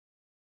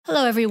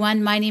Hello,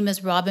 everyone. My name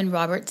is Robin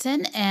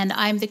Robertson, and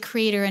I'm the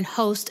creator and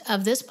host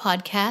of this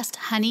podcast,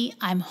 Honey,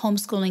 I'm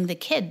Homeschooling the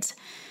Kids.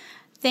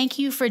 Thank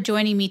you for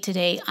joining me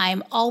today.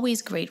 I'm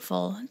always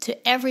grateful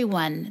to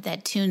everyone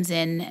that tunes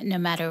in, no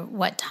matter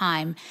what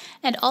time,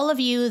 and all of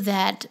you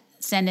that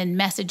send in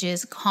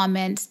messages,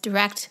 comments,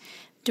 direct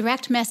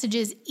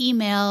messages,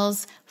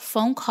 emails,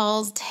 phone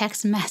calls,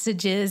 text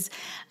messages,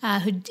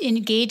 who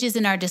engages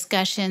in our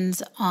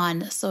discussions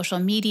on social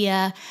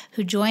media,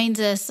 who joins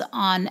us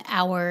on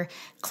our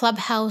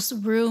clubhouse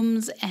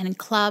rooms and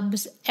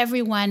clubs.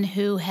 Everyone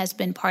who has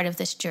been part of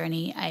this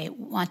journey, I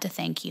want to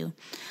thank you.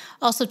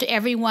 Also, to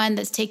everyone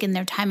that's taken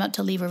their time out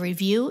to leave a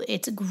review,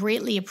 it's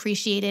greatly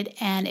appreciated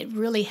and it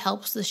really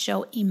helps the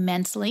show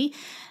immensely.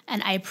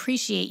 And I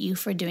appreciate you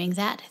for doing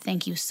that.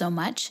 Thank you so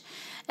much.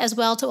 As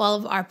well to all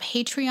of our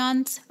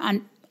patrons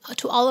on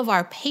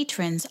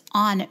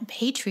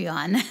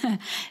Patreon.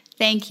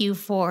 Thank you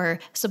for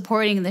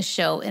supporting the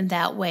show in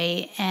that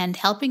way and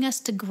helping us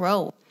to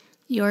grow.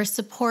 Your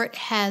support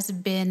has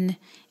been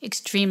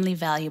extremely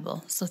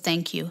valuable, so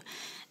thank you.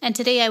 And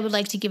today I would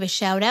like to give a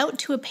shout out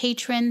to a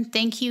patron.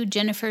 Thank you,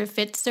 Jennifer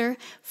Fitzer,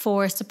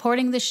 for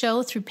supporting the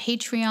show through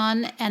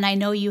Patreon. And I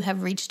know you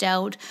have reached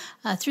out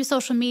through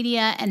social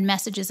media and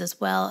messages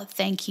as well.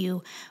 Thank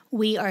you.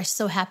 We are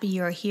so happy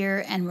you're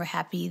here, and we're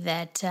happy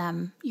that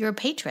you're a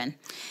patron.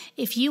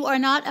 If you are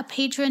not a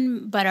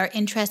patron but are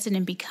interested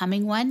in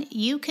becoming one,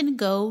 you can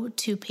go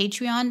to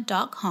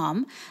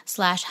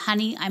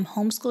patreon.com/honey, I'm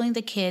homeschooling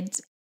the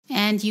kids.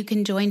 And you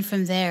can join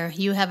from there.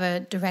 You have a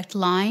direct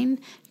line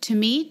to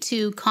me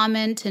to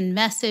comment and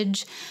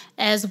message,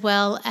 as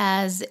well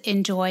as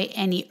enjoy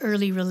any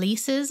early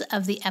releases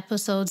of the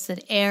episodes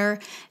that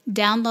air,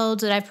 downloads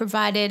that I've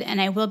provided,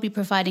 and I will be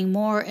providing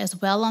more as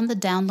well on the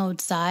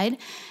download side,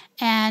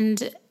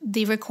 and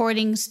the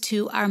recordings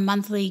to our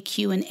monthly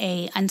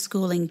Q&A,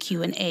 unschooling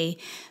Q&A.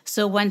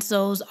 So once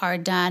those are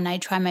done, I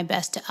try my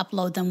best to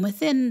upload them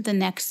within the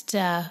next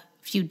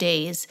few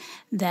days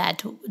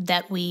that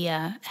we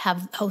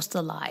host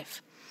the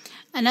live.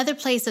 Another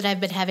place that I've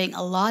been having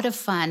a lot of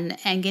fun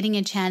and getting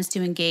a chance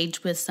to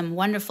engage with some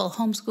wonderful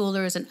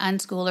homeschoolers and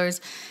unschoolers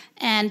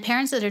and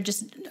parents that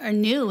are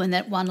new and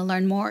that want to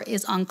learn more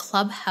is on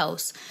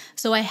Clubhouse.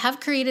 So I have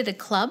created a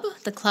club.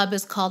 The club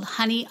is called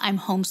Honey, I'm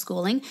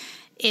Homeschooling.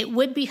 It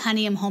would be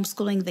Honey, I'm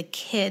Homeschooling the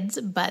Kids,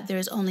 but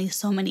there's only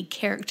so many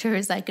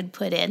characters I could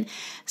put in.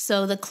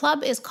 So the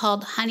club is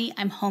called Honey,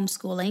 I'm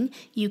Homeschooling.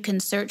 You can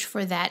search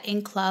for that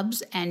in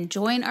clubs and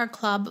join our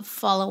club,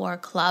 follow our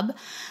club.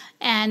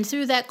 And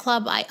through that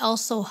club, I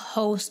also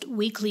host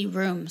weekly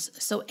rooms.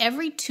 So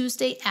every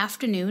Tuesday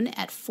afternoon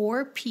at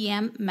 4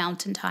 p.m.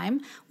 Mountain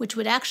Time, which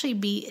would actually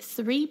be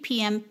 3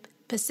 p.m.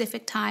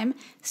 Pacific Time,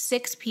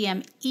 6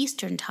 p.m.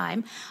 Eastern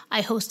Time,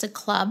 I host a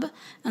club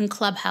on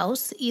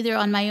Clubhouse, either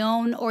on my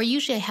own or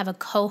usually I have a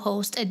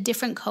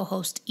different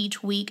co-host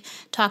each week,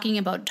 talking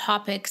about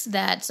topics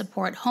that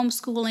support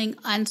homeschooling,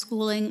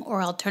 unschooling,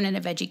 or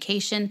alternative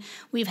education.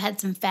 We've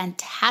had some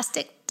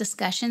fantastic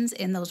discussions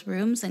in those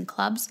rooms and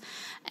clubs,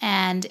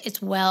 and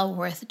it's well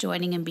worth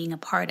joining and being a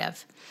part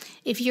of.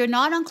 If you're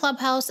not on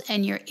Clubhouse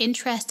and you're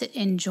interested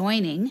in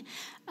joining,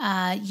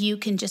 you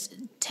can just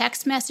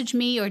text message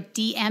me or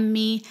DM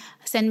me,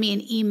 send me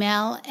an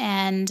email,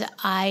 and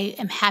I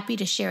am happy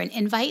to share an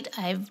invite.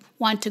 I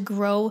want to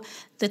grow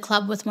the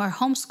club with more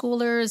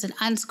homeschoolers and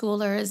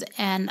unschoolers,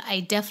 and I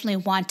definitely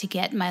want to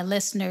get my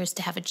listeners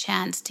to have a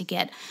chance to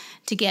get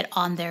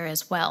on there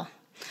as well.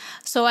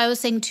 So I was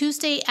saying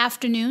Tuesday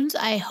afternoons,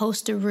 I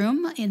host a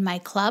room in my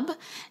club,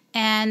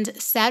 and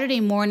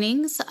Saturday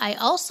mornings, I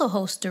also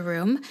host a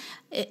room.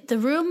 The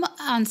room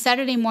on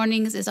Saturday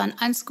mornings is on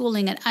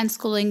unschooling and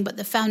unschooling, but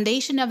the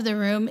foundation of the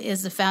room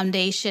is the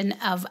foundation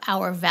of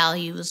our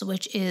values,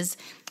 which is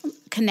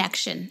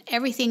connection.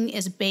 Everything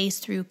is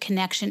based through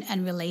connection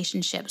and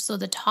relationships. So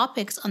the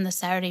topics on the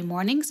Saturday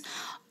mornings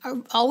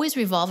always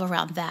revolve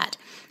around that.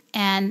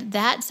 And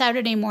that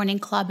Saturday morning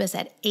club is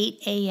at 8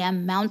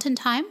 a.m. Mountain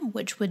Time,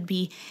 which would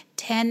be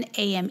 10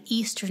 a.m.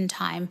 Eastern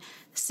Time,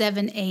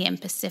 7 a.m.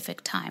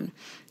 Pacific Time.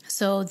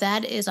 So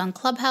that is on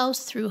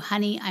Clubhouse through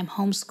Honey, I'm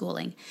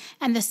Homeschooling.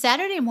 And the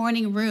Saturday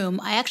morning room,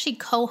 I actually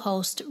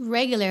co-host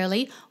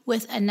regularly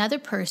with another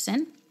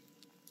person.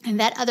 And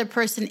that other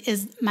person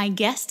is my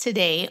guest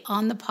today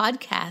on the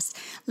podcast,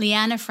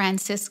 Liana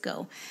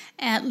Francisco.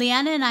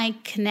 Liana and I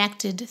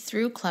connected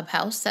through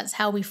Clubhouse. That's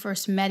how we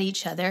first met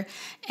each other.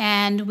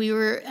 And we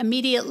were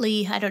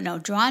immediately,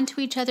 drawn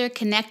to each other,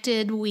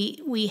 connected.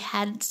 We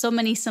had so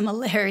many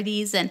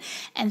similarities and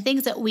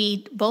things that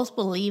we both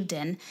believed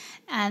in.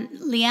 And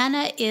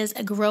Liana is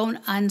a grown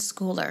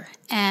unschooler.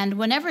 And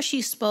whenever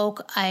she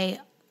spoke, I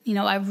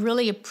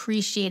really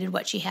appreciated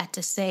what she had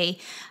to say.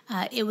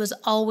 It was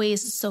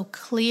always so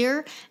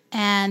clear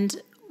and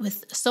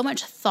with so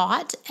much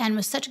thought and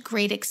with such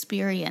great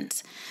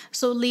experience.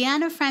 So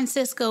Liana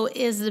Francisco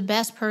is the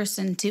best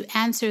person to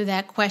answer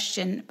that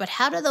question, but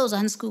how do those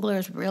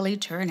unschoolers really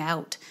turn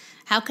out?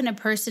 How can a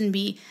person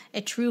be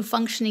a true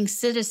functioning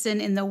citizen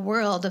in the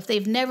world if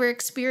they've never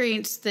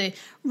experienced the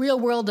real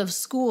world of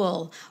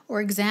school or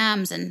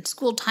exams and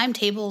school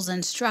timetables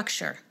and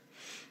structure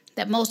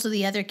that most of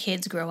the other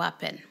kids grow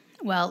up in?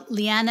 Well,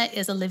 Liana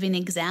is a living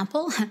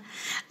example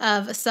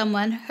of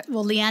someone,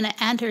 Liana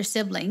and her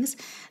siblings,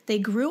 they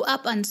grew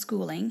up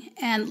unschooling,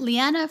 and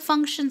Liana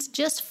functions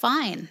just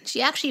fine.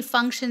 She actually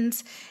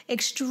functions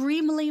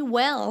extremely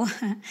well.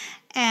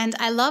 And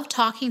I love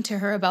talking to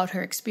her about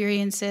her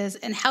experiences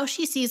and how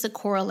she sees a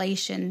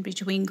correlation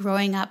between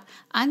growing up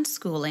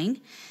unschooling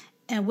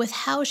and with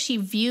how she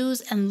views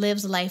and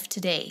lives life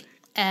today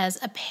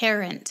as a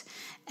parent,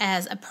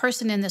 as a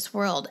person in this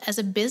world, as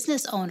a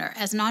business owner,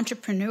 as an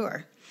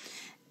entrepreneur.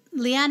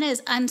 Liana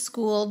is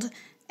unschooled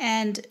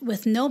and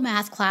with no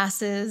math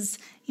classes,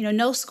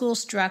 no school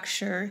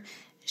structure.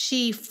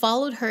 She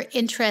followed her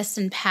interests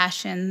and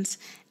passions,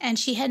 and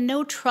she had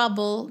no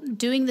trouble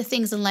doing the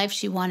things in life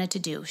she wanted to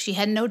do. She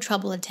had no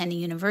trouble attending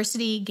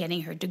university,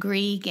 getting her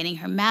degree, getting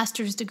her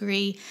master's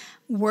degree,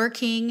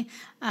 working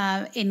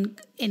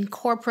in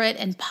corporate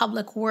and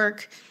public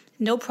work.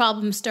 No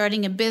problem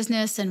starting a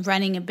business and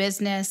running a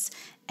business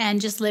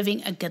and just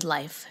living a good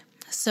life.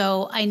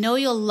 So I know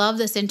you'll love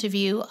this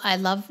interview. I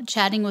love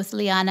chatting with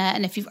Liana.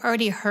 And if you've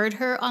already heard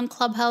her on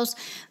Clubhouse,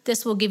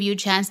 this will give you a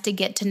chance to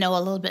get to know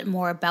a little bit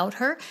more about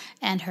her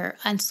and her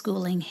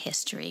unschooling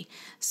history.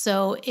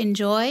 So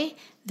enjoy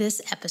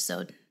this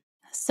episode.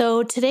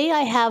 So today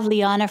I have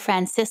Liana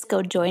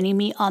Francisco joining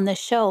me on the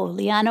show.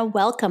 Liana,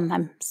 welcome.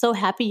 I'm so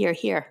happy you're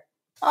here.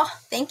 Oh,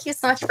 thank you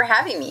so much for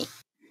having me.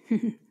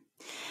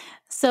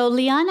 So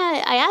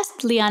Liana, I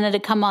asked Liana to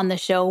come on the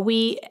show.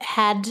 We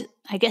had,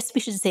 I guess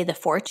we should say the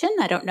fortune.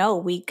 I don't know.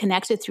 We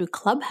connected through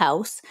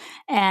Clubhouse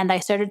and I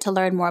started to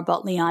learn more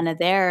about Liana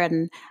there.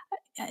 And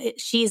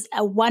she's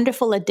a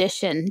wonderful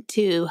addition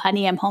to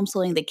Honey, I'm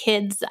Homeschooling the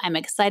Kids. I'm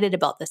excited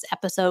about this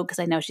episode because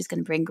I know she's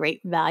going to bring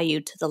great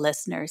value to the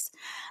listeners.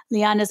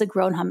 Liana is a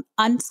grown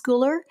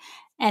unschooler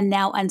and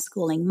now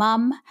unschooling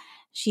mom.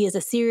 She is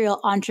a serial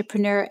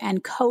entrepreneur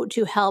and coach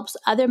who helps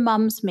other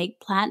moms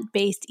make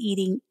plant-based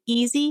eating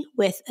easy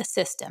with a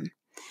system.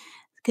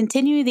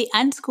 Continuing the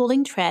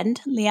unschooling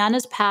trend,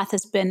 Liana's path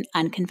has been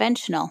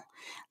unconventional.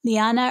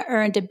 Liana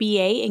earned a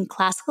BA in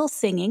classical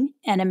singing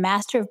and a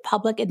Master of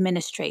Public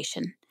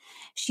Administration.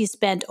 She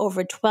spent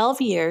over 12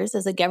 years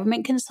as a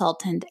government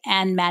consultant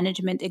and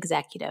management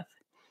executive.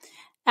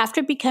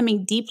 After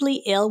becoming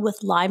deeply ill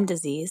with Lyme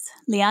disease,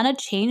 Liana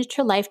changed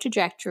her life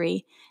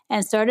trajectory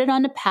and started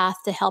on a path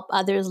to help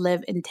others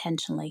live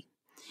intentionally.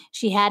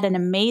 She had an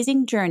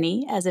amazing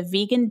journey as a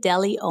vegan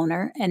deli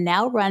owner and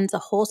now runs a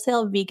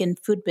wholesale vegan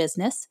food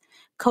business,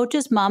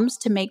 coaches moms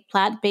to make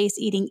plant-based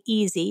eating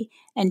easy,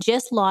 and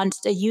just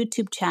launched a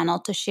YouTube channel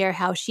to share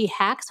how she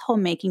hacks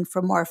homemaking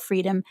for more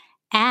freedom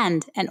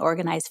and an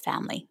organized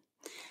family.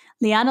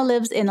 Liana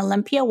lives in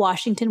Olympia,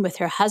 Washington with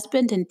her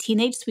husband and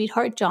teenage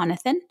sweetheart,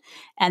 Jonathan,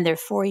 and their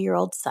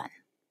 4-year-old son.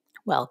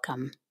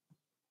 Welcome.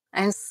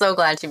 I'm so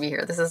glad to be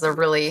here. This is a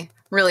really,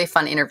 really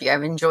fun interview.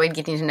 I've enjoyed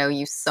getting to know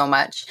you so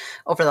much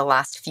over the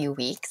last few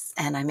weeks,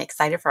 and I'm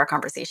excited for our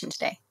conversation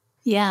today.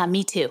 Yeah,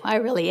 me too. I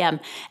really am.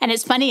 And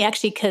it's funny,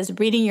 actually, because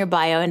reading your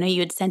bio, I know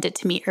you had sent it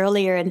to me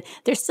earlier, and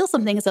there's still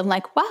some things I'm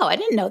like, wow, I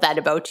didn't know that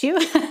about you.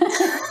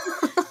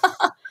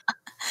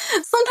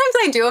 Sometimes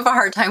I do have a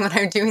hard time when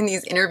I'm doing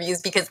these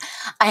interviews because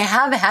I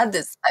have had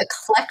this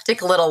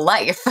eclectic little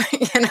life,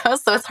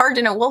 so it's hard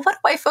to know, well, what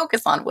do I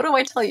focus on? What do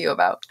I tell you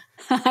about?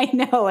 I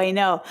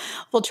know.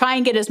 We'll try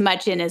and get as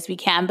much in as we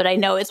can, but I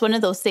know it's one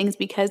of those things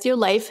because your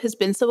life has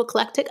been so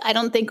eclectic. I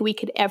don't think we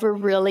could ever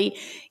really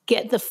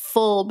get the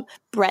full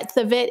breadth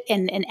of it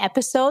in an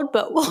episode,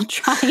 but we'll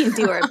try and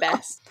do our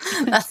best.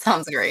 That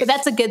sounds great. But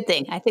that's a good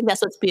thing. I think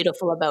that's what's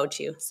beautiful about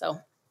you.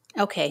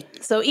 Okay,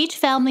 so each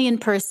family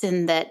and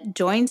person that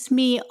joins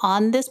me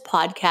on this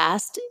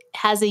podcast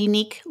has a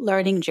unique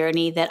learning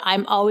journey that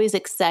I'm always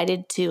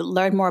excited to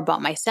learn more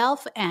about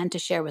myself and to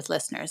share with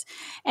listeners.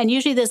 And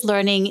usually this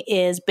learning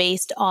is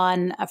based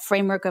on a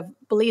framework of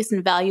beliefs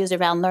and values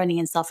around learning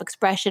and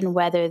self-expression,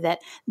 whether that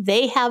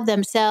they have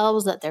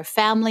themselves, that their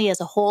family as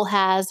a whole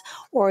has,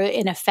 or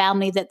in a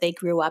family that they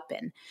grew up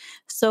in.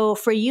 So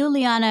for you,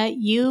 Liana,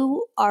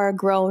 you are a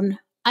grown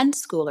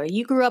unschooler.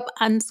 You grew up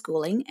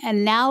unschooling,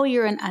 and now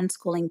you're an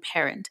unschooling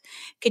parent.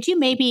 Could you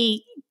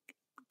maybe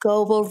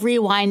we'll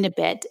rewind a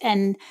bit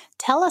and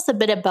tell us a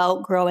bit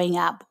about growing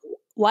up?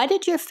 Why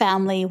did your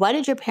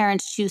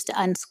parents choose to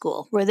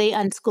unschool? Were they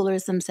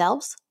unschoolers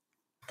themselves?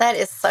 That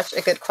is such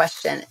a good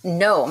question.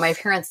 No, my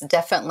parents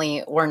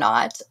definitely were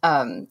not.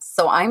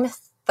 So I'm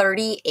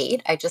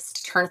 38. I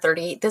just turned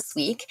 38 this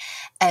week.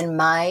 And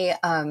my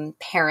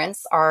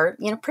parents are,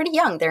 pretty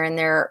young. They're in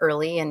their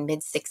early and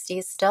mid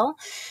 60s still.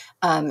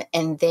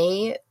 And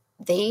they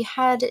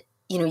had,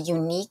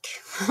 unique,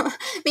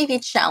 maybe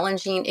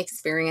challenging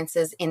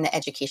experiences in the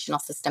educational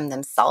system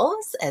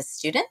themselves as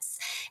students.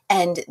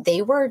 And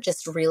they were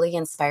just really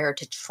inspired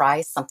to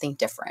try something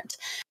different.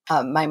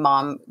 My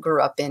mom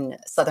grew up in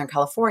Southern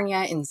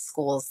California in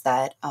schools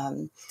that,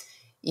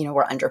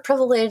 were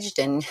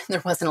underprivileged, and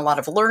there wasn't a lot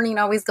of learning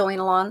always going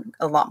on,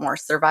 a lot more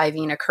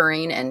surviving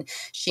occurring. And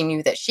she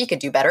knew that she could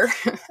do better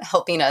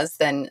helping us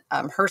than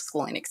her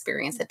schooling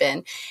experience had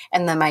been.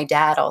 And then my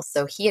dad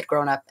also, he had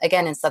grown up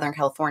again in Southern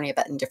California,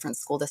 but in different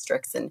school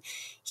districts. And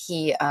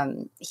he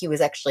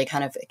was actually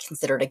kind of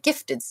considered a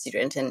gifted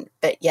student,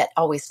 but yet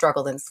always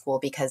struggled in school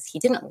because he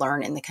didn't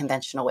learn in the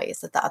conventional ways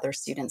that the other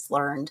students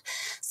learned.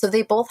 So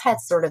they both had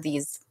sort of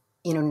these,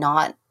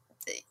 not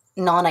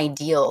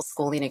non-ideal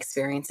schooling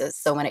experiences.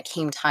 So when it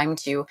came time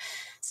to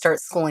start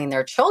schooling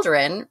their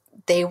children,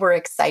 they were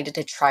excited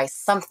to try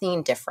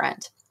something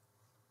different.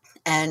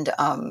 And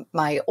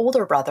my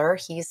older brother,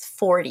 he's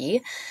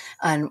 40.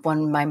 And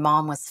when my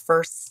mom was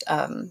first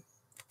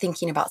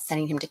thinking about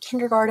sending him to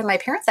kindergarten, my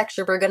parents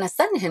actually were going to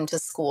send him to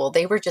school.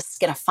 They were just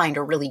going to find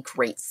a really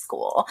great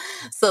school.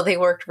 So they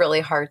worked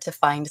really hard to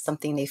find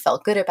something they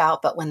felt good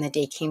about. But when the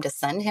day came to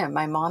send him,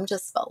 my mom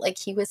just felt like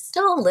he was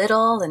still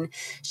little, and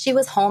she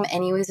was home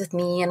anyways with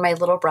me and my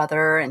little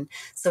brother. And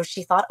so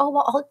she thought, oh,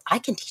 well, I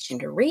can teach him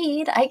to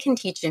read. I can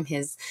teach him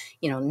his,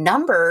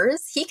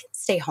 numbers. He can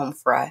stay home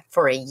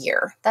for a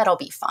year. That'll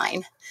be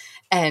fine.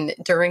 And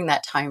during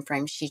that time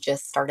frame, she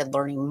just started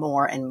learning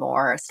more and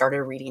more,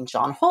 started reading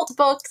John Holt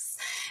books,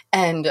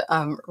 and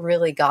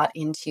really got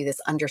into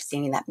this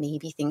understanding that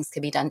maybe things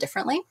could be done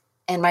differently.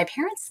 And my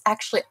parents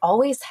actually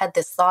always had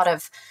this thought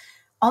of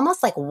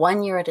almost like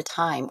 1 year at a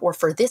time, or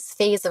for this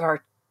phase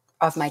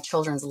of my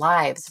children's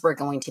lives, we're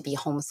going to be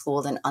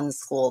homeschooled and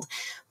unschooled.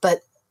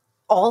 But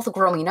all the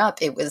growing up,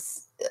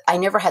 I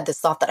never had this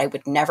thought that I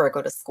would never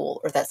go to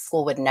school or that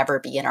school would never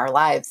be in our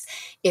lives.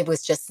 It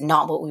was just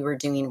not what we were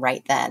doing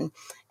right then.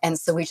 And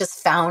so we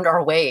just found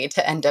our way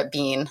to end up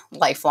being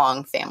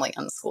lifelong family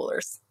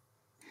unschoolers.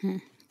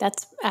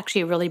 That's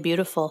actually really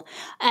beautiful.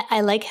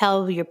 I like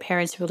how your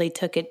parents really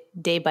took it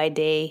day by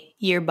day,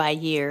 year by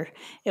year.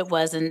 It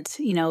wasn't,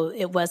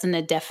 it wasn't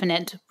a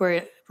definite,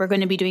 we're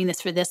going to be doing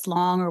this for this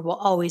long, or we'll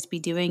always be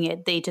doing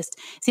it.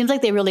 Seems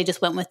like they really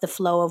just went with the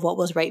flow of what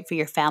was right for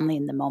your family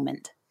in the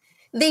moment.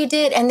 They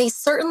did, and they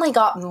certainly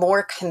got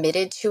more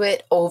committed to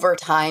it over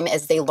time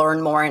as they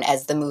learned more and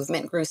as the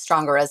movement grew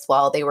stronger as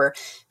well. They were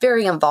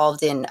very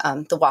involved in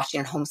the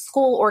Washington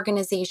Homeschool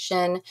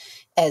Organization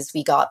as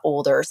we got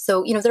older.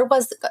 So, there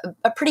was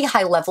a pretty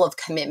high level of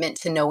commitment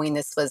to knowing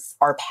this was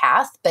our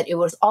path, but it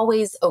was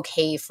always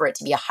okay for it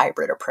to be a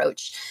hybrid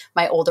approach.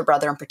 My older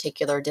brother in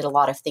particular did a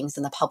lot of things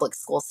in the public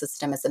school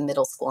system as a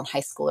middle school and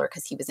high schooler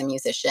because he was a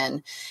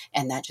musician,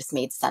 and that just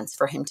made sense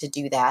for him to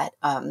do that.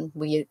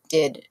 We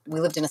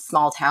lived in a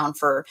small town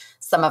for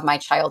some of my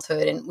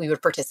childhood, and we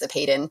would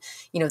participate in,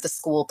 the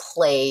school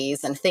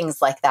plays and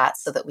things like that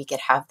so that we could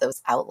have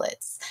those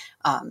outlets.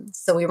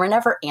 So we were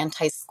never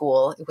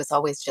anti-school. It was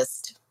always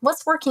just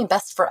what's working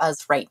best for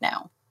us right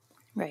now.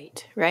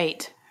 Right.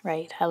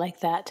 I like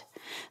that.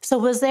 So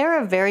was there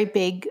a very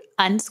big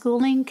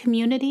unschooling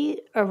community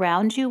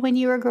around you when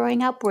you were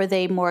growing up? Were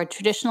they more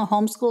traditional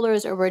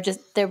homeschoolers, or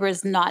there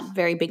was not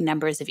very big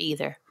numbers of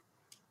either?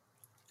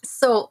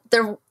 So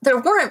there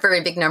weren't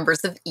very big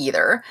numbers of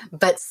either,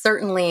 but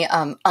certainly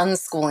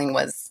unschooling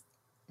was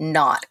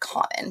not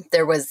common.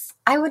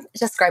 I would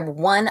describe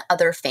one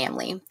other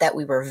family that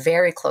we were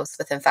very close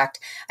with. In fact,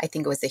 I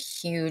think it was a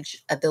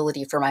huge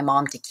ability for my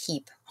mom to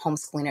keep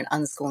homeschooling and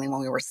unschooling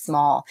when we were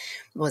small,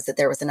 was that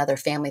there was another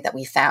family that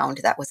we found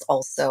that was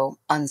also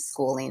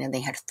unschooling, and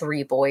they had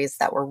 3 boys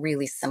that were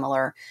really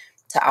similar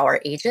to our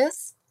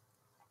ages.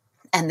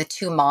 And the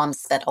 2 moms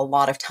spent a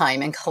lot of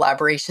time in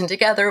collaboration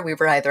together. We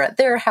were either at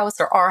their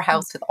house or our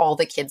house with all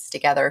the kids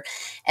together.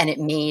 And it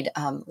made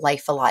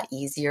life a lot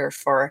easier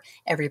for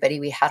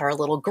everybody. We had our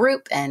little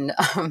group, and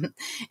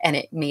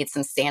it made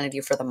some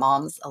sanity for the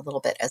moms a little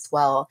bit as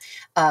well.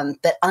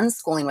 But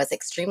unschooling was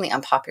extremely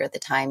unpopular at the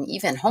time.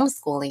 Even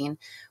homeschooling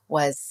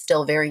was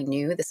still very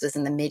new. This was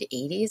in the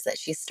mid-'80s that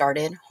she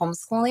started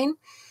homeschooling.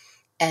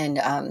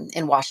 And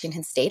in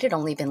Washington State, it had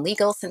only been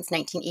legal since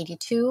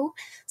 1982.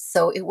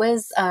 So it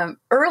was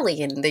early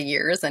in the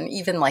years, and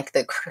even like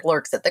the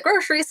clerks at the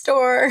grocery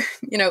store,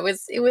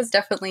 it was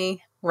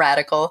definitely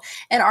radical.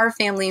 And our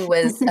family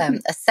was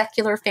a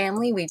secular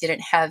family. We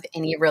didn't have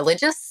any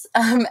religious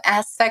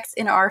aspects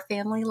in our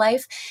family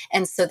life.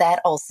 And so that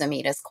also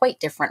made us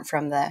quite different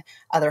from the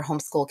other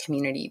homeschool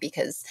community,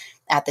 because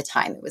at the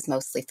time it was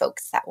mostly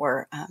folks that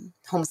were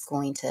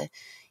homeschooling to,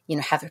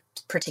 have a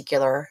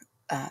particular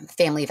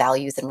family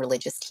values and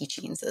religious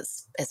teachings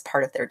as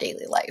part of their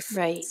daily life.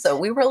 Right. So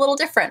we were a little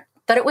different,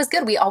 but it was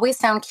good. We always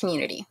found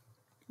community.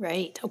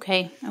 Right.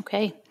 Okay.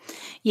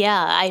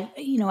 Yeah.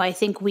 I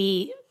think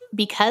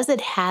because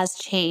it has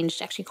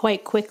changed actually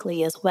quite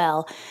quickly as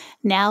well.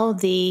 Now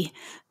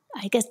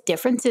I guess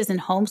differences in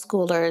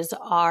homeschoolers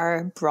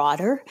are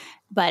broader,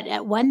 but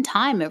at one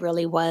time it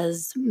really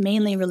was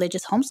mainly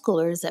religious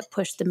homeschoolers that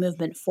pushed the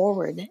movement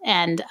forward,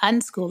 and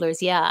unschoolers.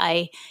 Yeah.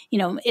 I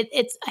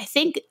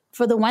think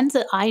for the ones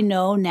that I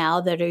know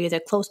now that are either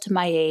close to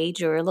my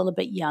age or a little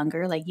bit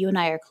younger, like you and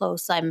I are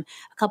close. I'm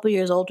a couple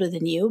years older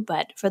than you,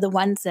 but for the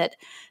ones that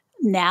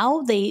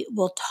now they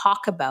will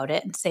talk about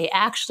it and say,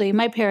 actually,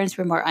 my parents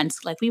were more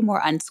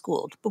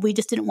unschooled, but we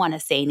just didn't want to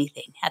say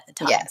anything at the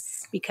time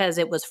Yes. because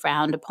it was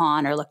frowned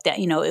upon or looked at.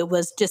 It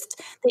was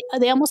just,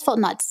 they almost felt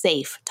not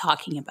safe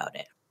talking about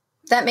it.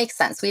 That makes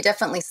sense. We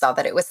definitely saw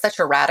that it was such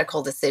a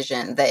radical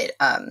decision that,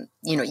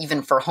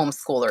 even for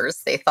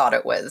homeschoolers,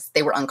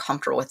 they were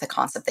uncomfortable with the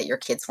concept that your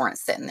kids weren't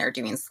sitting there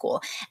doing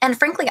school. And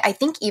frankly, I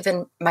think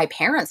even my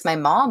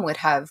mom would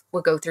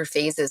go through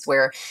phases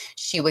where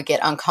she would get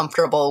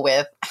uncomfortable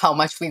with how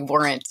much we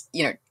weren't,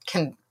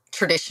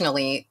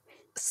 traditionally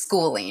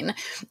schooling,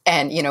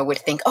 and would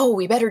think, oh,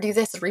 we better do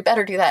this or we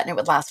better do that, and it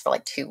would last for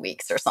like 2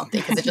 weeks or something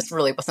because it just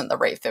really wasn't the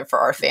right fit for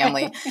our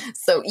family.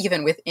 So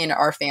even within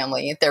our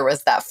family there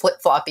was that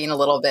flip-flopping a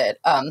little bit,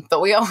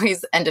 but we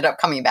always ended up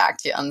coming back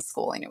to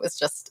unschooling. It was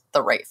just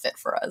the right fit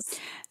for us.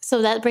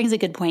 So that brings a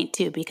good point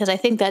too, because I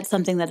think that's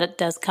something that it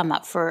does come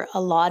up for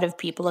a lot of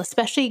people,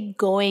 especially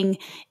going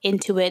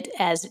into it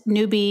as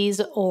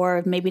newbies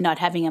or maybe not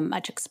having a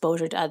much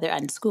exposure to other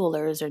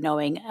unschoolers or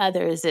knowing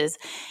others, is,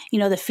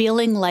 the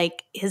feeling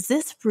like, is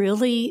this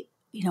really,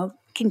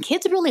 can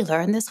kids really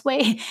learn this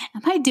way?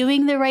 Am I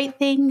doing the right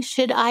thing?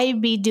 Should I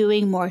be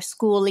doing more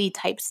schooly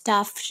type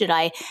stuff? Should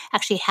I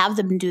actually have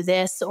them do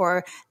this?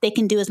 Or they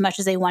can do as much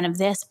as they want of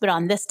this, but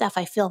on this stuff,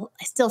 I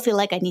still feel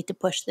like I need to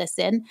push this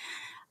in.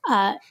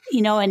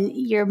 And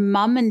your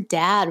mom and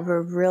dad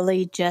were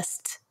really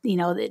just,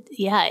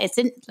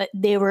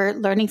 they were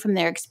learning from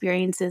their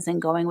experiences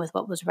and going with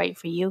what was right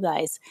for you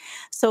guys.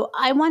 So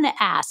I want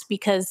to ask,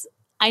 because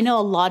I know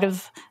a lot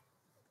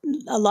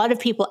of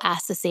people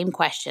ask the same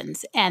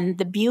questions. And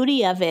the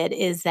beauty of it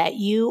is that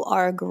you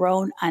are a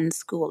grown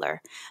unschooler.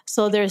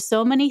 So there's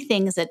so many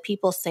things that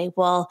people say,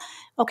 well,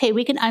 okay,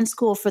 we can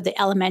unschool for the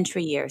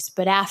elementary years,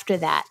 but after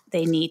that,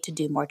 they need to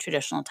do more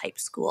traditional type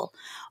school.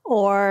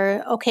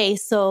 Or, okay,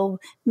 so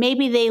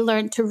maybe they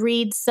learned to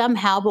read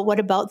somehow, but what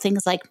about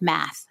things like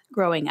math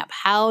growing up?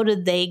 How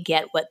did they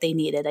get what they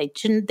needed?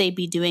 Shouldn't they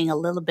be doing a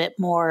little bit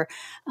more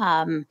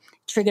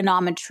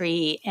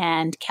trigonometry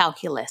and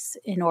calculus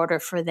in order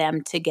for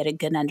them to get a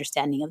good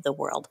understanding of the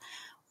world?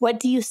 What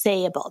do you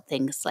say about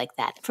things like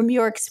that? From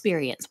your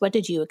experience, what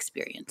did you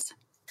experience?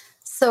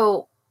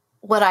 So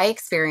what I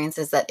experienced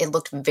is that it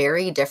looked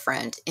very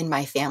different in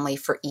my family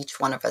for each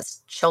one of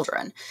us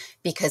children,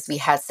 because we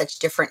had such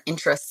different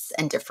interests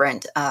and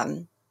different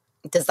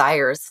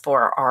desires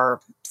for our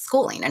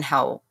schooling and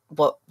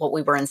what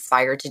we were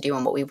inspired to do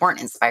and what we weren't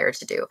inspired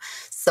to do.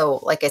 So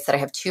like I said, I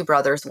have two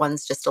brothers.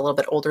 One's just a little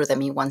bit older than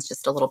me. One's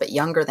just a little bit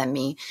younger than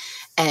me.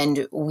 And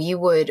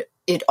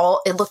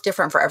it looked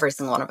different for every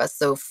single one of us.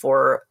 So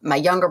for my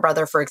younger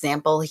brother, for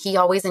example, he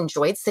always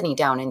enjoyed sitting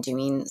down and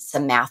doing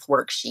some math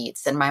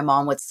worksheets. And my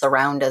mom would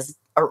surround us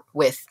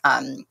with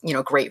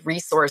great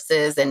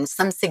resources and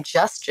some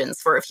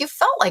suggestions for, if you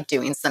felt like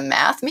doing some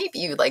math, maybe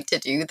you'd like to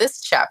do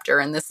this chapter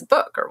in this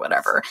book or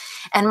whatever.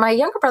 And my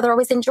younger brother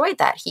always enjoyed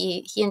that.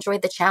 He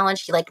enjoyed the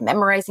challenge. He liked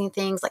memorizing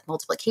things like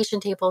multiplication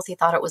tables. He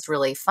thought it was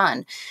really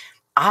fun.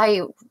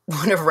 I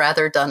would have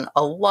rather done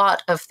a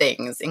lot of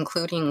things,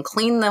 including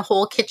clean the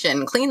whole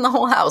kitchen, clean the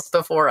whole house,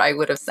 before I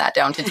would have sat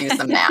down to do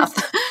some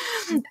math.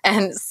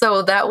 And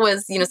so that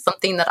was,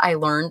 something that I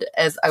learned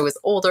as I was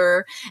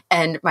older,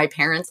 and my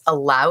parents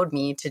allowed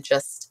me to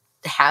just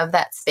have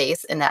that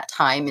space and that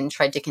time and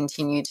tried to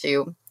continue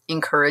to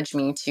encourage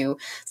me to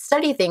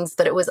study things.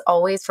 But it was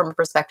always from a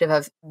perspective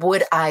of,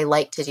 would I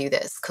like to do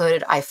this?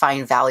 Could I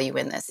find value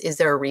in this? Is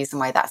there a reason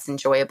why that's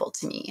enjoyable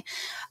to me?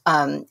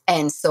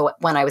 And so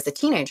when I was a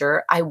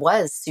teenager, I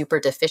was super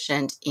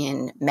deficient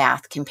in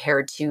math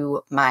compared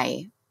to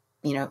my,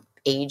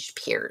 age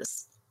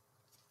peers.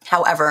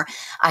 However,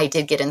 I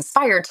did get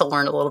inspired to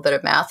learn a little bit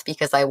of math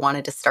because I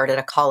wanted to start at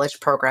a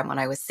college program when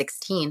I was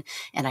 16,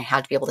 and I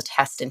had to be able to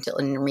test into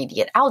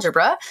intermediate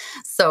algebra.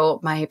 So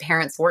my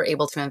parents were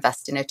able to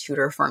invest in a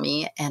tutor for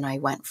me, and I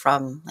went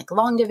from like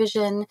long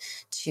division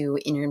to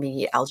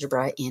intermediate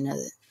algebra in a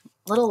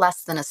little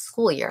less than a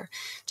school year,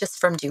 just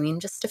from doing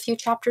just a few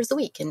chapters a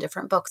week in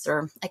different books.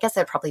 Or I guess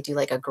I'd probably do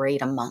like a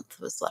grade a month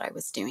was what I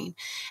was doing.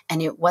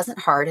 And it wasn't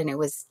hard, and it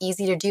was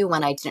easy to do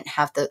when I didn't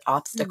have the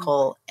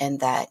obstacle and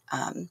that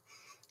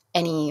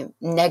any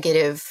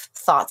negative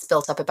thoughts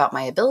built up about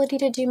my ability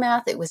to do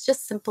math. It was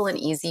just simple and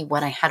easy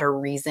when I had a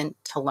reason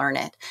to learn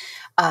it.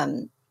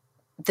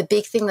 The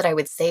big thing that I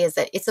would say is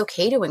that it's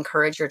okay to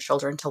encourage your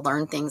children to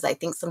learn things. I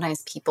think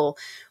sometimes people,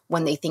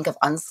 when they think of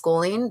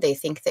unschooling, they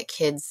think that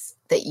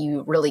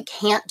you really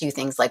can't do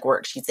things like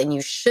worksheets and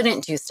you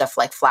shouldn't do stuff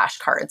like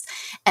flashcards.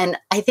 And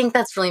I think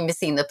that's really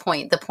missing the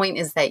point. The point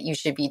is that you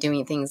should be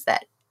doing things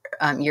that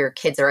your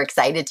kids are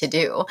excited to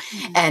do.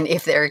 Mm-hmm. And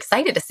if they're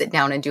excited to sit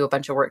down and do a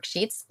bunch of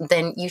worksheets,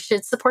 then you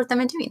should support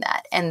them in doing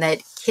that. And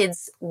that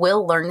kids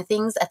will learn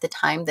things at the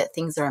time that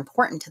things are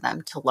important to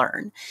them to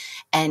learn.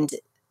 And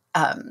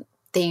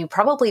they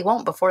probably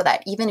won't before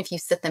that. Even if you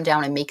sit them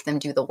down and make them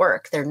do the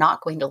work, they're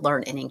not going to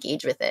learn and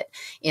engage with it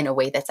in a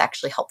way that's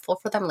actually helpful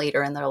for them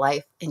later in their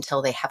life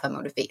until they have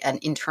an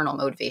internal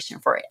motivation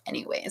for it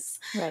anyways.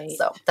 Right.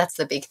 So that's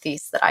the big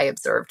thesis that I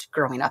observed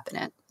growing up in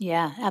it.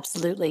 Yeah,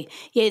 absolutely.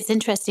 Yeah, it's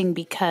interesting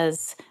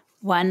because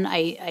one,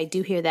 I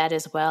do hear that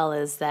as well,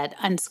 is that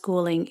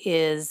unschooling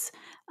is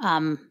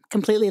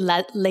completely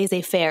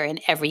laissez-faire in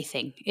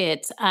everything.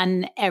 It's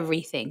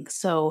everything.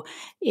 So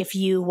if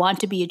you want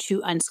to be a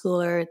true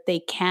unschooler, they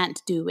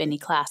can't do any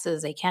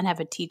classes, they can't have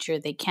a teacher,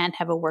 they can't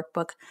have a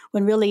workbook,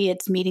 when really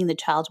it's meeting the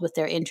child with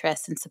their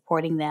interests and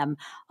supporting them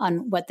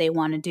on what they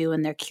want to do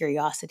and their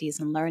curiosities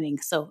and learning.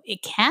 So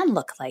it can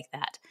look like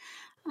that.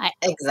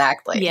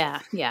 Exactly. Yeah,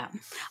 yeah.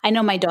 I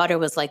know my daughter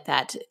was like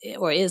that,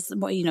 or is,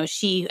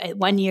 she,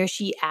 one year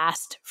she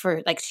asked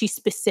for, like, she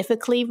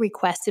specifically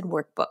requested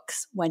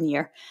workbooks one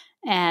year.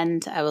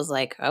 And I was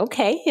like,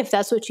 okay, if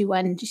that's what you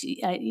want,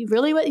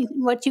 really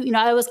what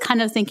I was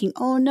kind of thinking,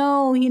 oh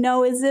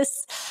no, is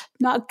this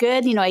not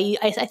good?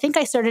 I think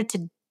I started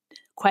to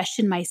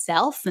question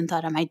myself and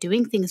thought, am I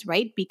doing things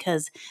right?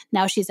 Because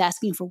now she's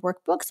asking for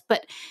workbooks,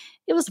 but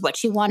it was what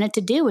she wanted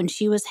to do and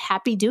she was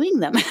happy doing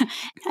them.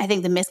 I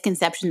think the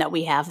misconception that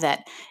we have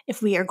that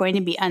if we are going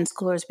to be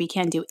unschoolers, we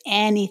can't do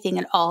anything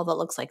at all that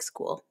looks like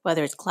school,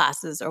 whether it's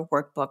classes or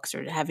workbooks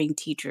or having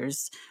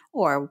teachers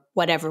or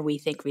whatever we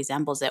think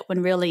resembles it,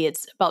 when really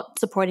it's about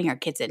supporting our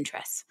kids'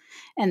 interests.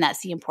 And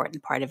that's the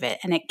important part of it.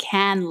 And it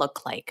can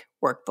look like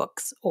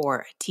workbooks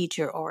or a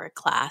teacher or a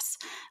class,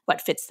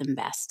 what fits them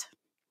best.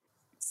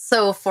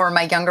 So for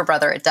my younger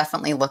brother, it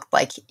definitely looked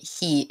like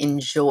he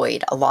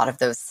enjoyed a lot of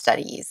those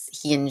studies.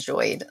 He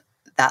enjoyed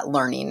that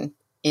learning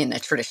in a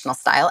traditional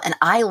style. And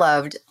I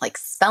loved like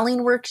spelling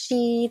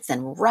worksheets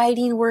and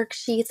writing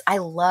worksheets. I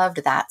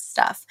loved that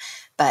stuff,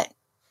 but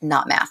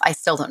not math. I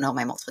still don't know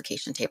my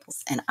multiplication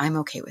tables, and I'm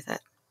okay with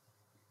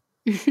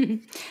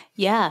it.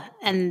 Yeah,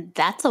 and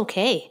that's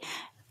okay.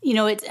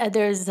 It's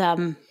there's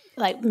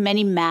like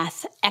many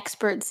math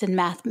experts and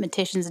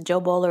mathematicians.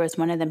 Joe Bowler is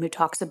one of them, who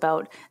talks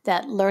about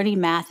that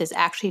learning math is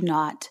actually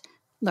not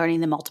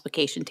learning the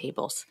multiplication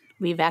tables.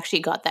 We've actually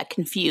got that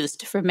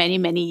confused for many,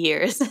 many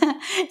years.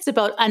 It's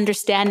about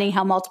understanding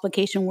how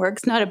multiplication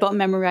works, not about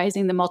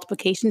memorizing the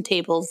multiplication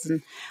tables.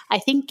 And I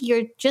think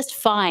you're just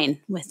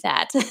fine with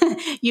that.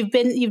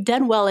 You've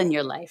done well in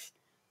your life.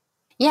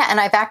 Yeah, and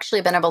I've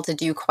actually been able to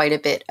do quite a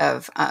bit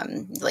of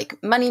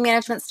like money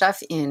management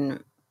stuff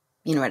in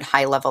at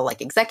high level, like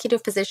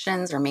executive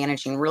positions or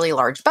managing really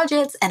large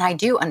budgets. And I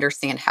do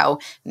understand how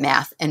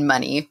math and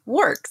money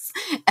works.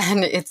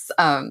 And it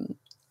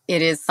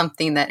is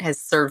something that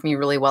has served me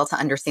really well to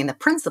understand the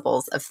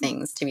principles of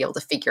things, to be able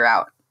to figure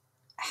out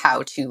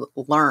how to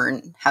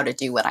learn how to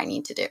do what I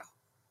need to do.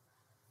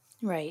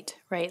 Right.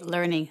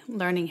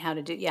 Learning how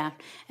to do, yeah.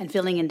 And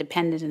feeling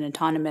independent and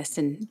autonomous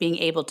and being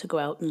able to go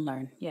out and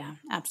learn. Yeah,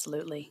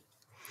 absolutely.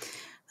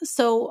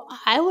 So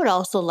I would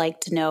also like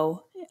to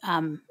know,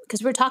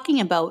 because we're talking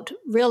about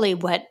really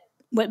what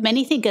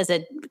many think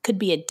could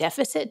be a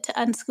deficit to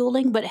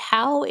unschooling, but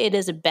how it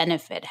is a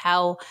benefit,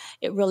 how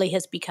it really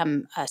has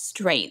become a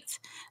strength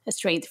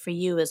for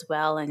you as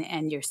well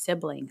and your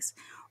siblings.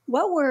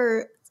 What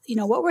were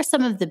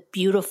some of the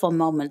beautiful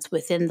moments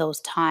within those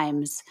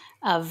times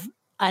of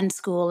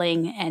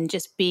unschooling and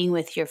just being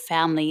with your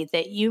family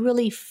that you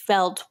really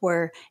felt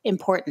were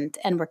important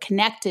and were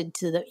connected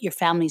to your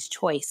family's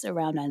choice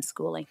around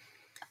unschooling?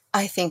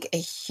 I think a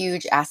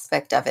huge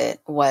aspect of it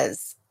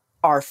was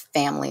our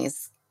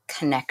family's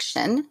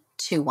connection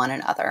to one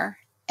another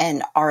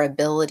and our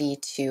ability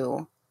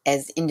to,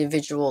 as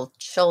individual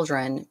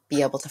children,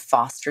 be able to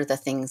foster the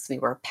things we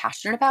were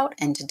passionate about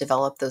and to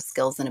develop those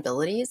skills and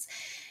abilities.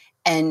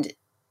 And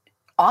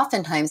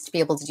oftentimes to be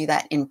able to do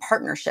that in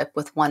partnership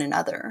with one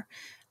another.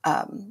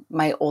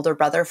 My older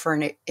brother, for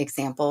an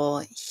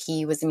example,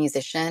 he was a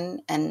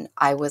musician, and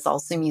I was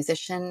also a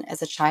musician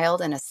as a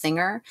child and a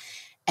singer.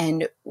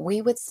 And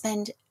we would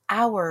spend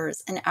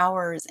hours and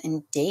hours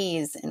and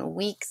days and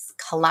weeks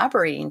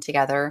collaborating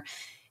together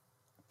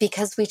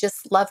because we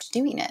just loved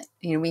doing it.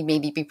 We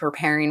maybe be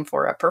preparing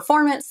for a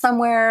performance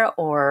somewhere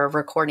or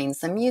recording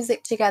some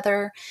music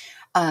together.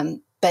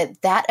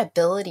 But that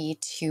ability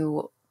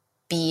to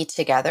be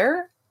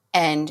together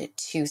and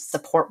to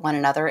support one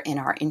another in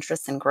our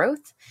interests and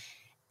growth,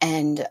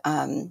 and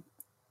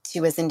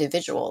to, as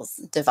individuals,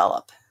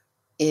 develop,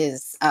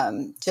 is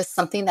just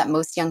something that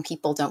most young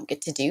people don't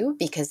get to do,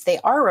 because they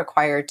are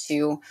required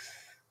to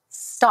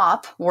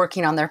stop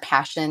working on their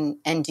passion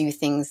and do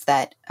things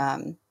that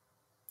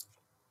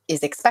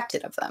is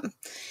expected of them.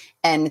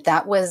 And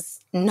that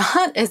was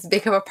not as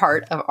big of a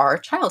part of our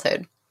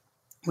childhood.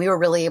 We were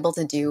really able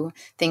to do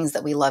things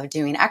that we loved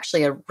doing.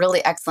 Actually, a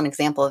really excellent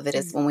example of it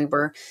is when we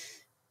were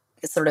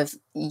sort of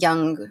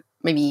young,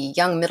 maybe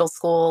young middle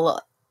school,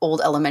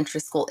 old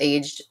elementary school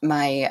aged.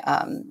 My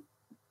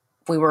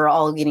we were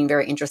all getting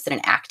very interested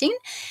in acting.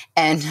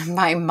 And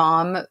my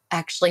mom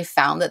actually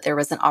found that there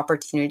was an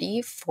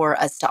opportunity for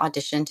us to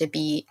audition to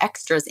be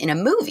extras in a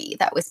movie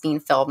that was being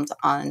filmed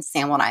on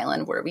San Juan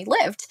Island where we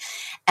lived.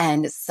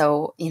 And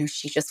so,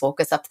 she just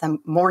woke us up the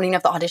morning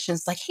of the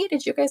auditions, like, hey,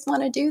 did you guys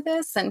want to do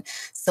this? And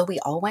so we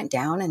all went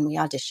down and we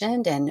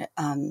auditioned. And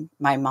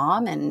my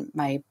mom and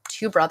my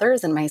two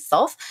brothers and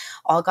myself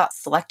all got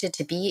selected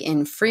to be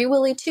in Free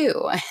Willy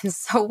 2. And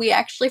so we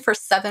actually, for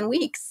 7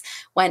 weeks,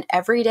 went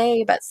every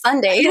day but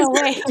Sundays. No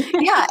way.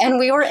 Yeah, and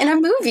we were in a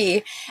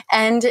movie.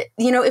 And,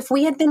 if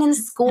we had been in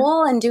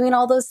school and doing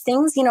all those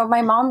things,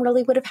 my mom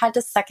really would have had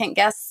to second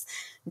guess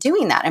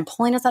doing that and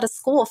pulling us out of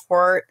school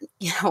for,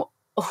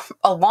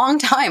 a long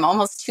time,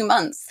 almost 2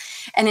 months.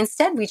 And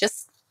instead, we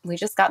just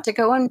got to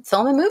go and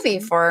film a movie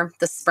for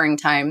the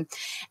springtime.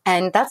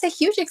 And that's a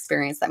huge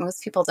experience that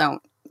most people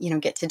don't,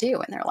 get to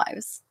do in their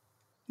lives.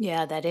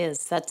 Yeah,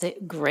 that's a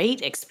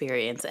great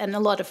experience and a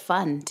lot of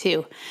fun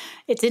too.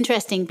 It's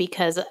interesting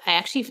because I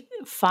actually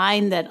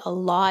find that a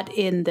lot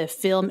in the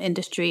film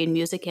industry and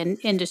music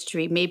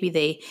industry, maybe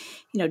they,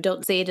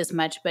 don't say it as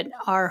much, but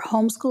are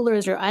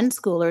homeschoolers or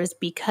unschoolers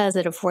because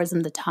it affords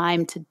them the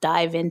time to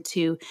dive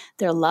into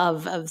their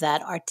love of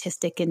that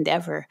artistic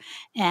endeavor.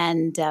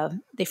 And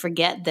they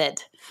forget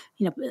that,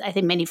 I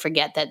think many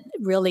forget that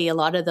really a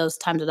lot of those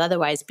times would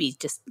otherwise be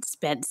just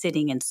spent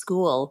sitting in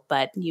school,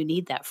 but you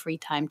need that free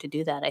time to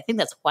do that. I think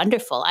that's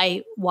wonderful.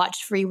 I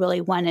watched Free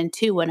Willy 1 and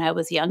 2 when I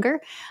was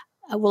younger.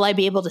 Will I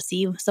be able to see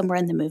you somewhere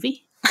in the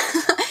movie?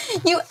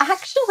 You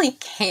actually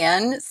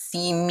can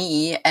see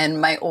me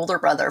and my older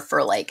brother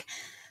for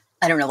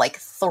I don't know,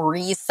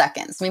 3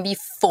 seconds, maybe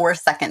 4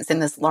 seconds in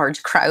this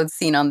large crowd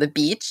scene on the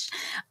beach.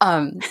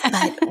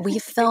 But we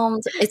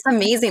filmed, it's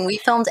amazing. We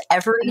filmed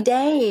every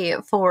day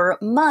for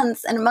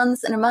months and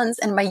months and months.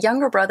 And my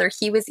younger brother,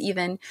 he was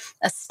even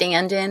a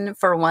stand-in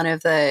for one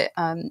of the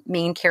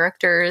main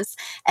characters.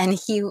 And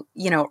he,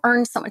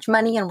 earned so much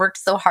money and worked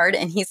so hard.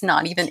 And he's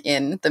not even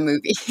in the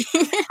movie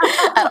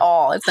at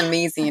all. It's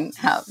amazing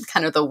how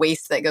kind of the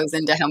waste that goes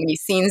into how many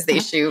scenes they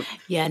shoot.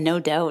 Yeah,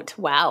 no doubt.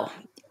 Wow.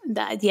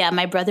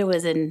 My brother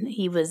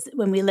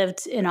when we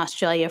lived in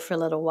Australia for a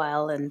little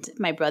while, and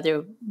my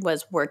brother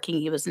was working,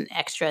 he was in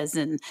extras,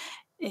 and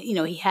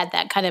he had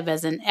that kind of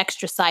as an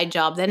extra side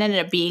job that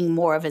ended up being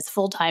more of his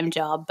full-time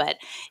job. But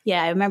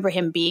yeah, I remember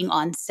him being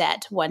on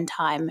set one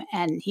time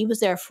and he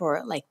was there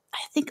for I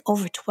think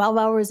over 12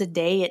 hours a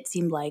day, it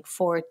seemed like,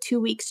 for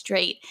 2 weeks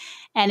straight.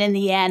 And in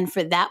the end,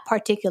 for that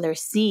particular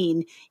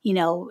scene,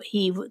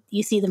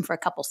 you see them for a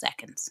couple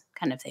seconds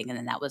kind of thing. And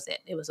then that was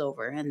it. It was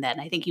over. And then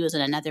I think he was in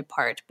another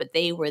part, but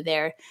they were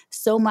there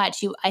so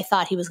much. I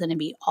thought he was going to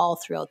be all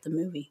throughout the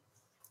movie.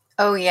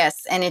 Oh,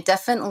 yes. And it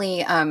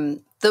definitely,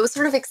 those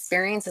sort of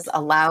experiences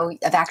of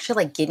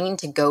actually getting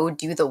to go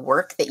do the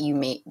work that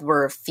you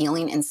were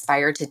feeling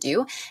inspired to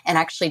do and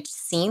actually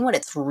seeing what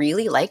it's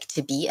really like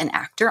to be an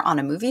actor on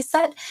a movie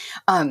set.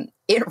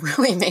 It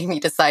really made me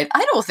decide,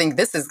 I don't think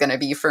this is going to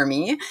be for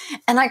me.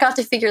 And I got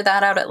to figure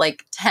that out at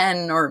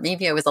 10, or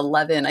maybe I was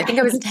 11. I think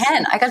I was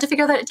 10. I got to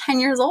figure that at 10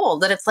 years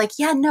old, that it's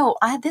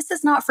this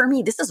is not for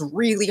me. This is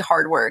really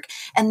hard work.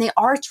 And they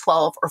are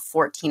 12 or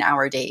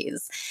 14-hour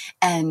days.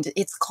 And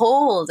it's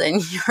cold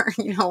and you're,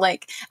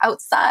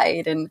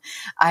 outside. And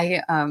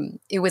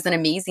it was an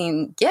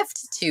amazing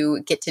gift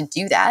to get to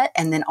do that.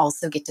 And then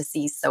also get to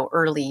see so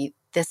early,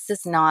 this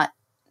is not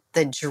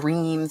the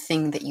dream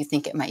thing that you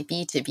think it might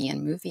be to be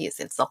in movies.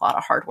 It's a lot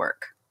of hard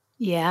work.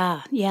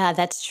 Yeah,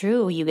 that's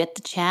true. You get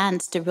the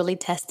chance to really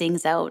test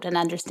things out and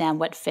understand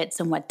what fits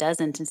and what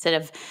doesn't, instead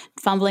of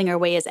fumbling our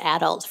way as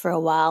adults for a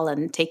while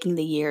and taking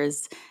the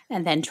years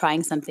and then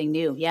trying something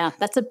new. Yeah,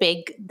 that's a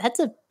big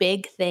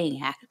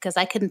thing, because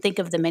I couldn't think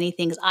of the many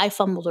things I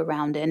fumbled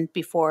around in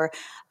before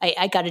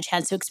I got a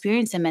chance to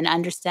experience them and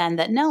understand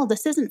that, no,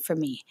 this isn't for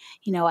me.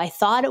 I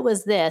thought it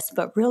was this,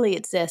 but really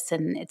it's this,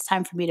 and it's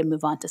time for me to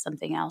move on to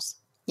something else.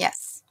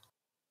 Yes.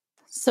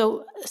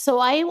 So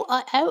I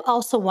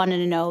also wanted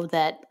to know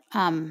that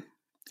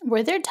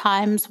were there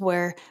times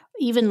where,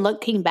 even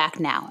looking back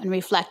now and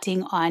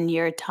reflecting on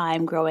your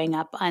time growing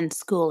up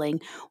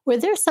unschooling, were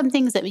there some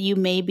things that you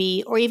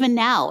maybe, or even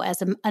now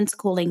as an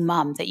unschooling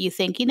mom, that you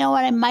think,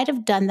 what, I might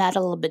have done that a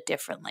little bit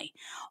differently,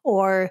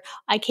 or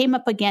I came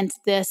up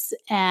against this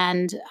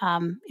and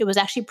it was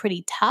actually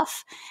pretty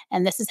tough,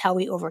 and this is how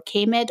we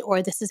overcame it,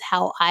 or this is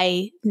how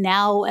I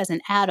now as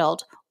an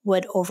adult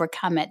would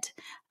overcome it?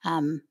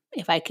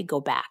 If I could go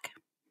back?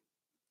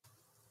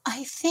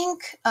 I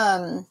think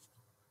the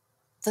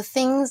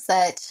things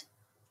that,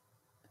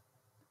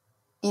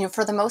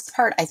 for the most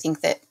part, I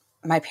think that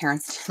my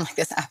parents did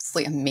this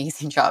absolutely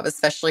amazing job,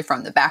 especially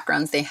from the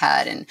backgrounds they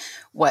had and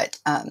what,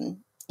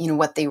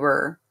 what they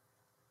were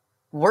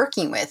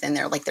working with, and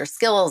their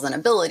skills and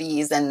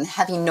abilities, and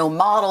having no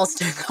models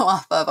to go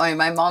off of. I mean,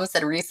 my mom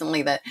said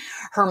recently that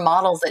her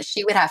models that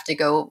she would have to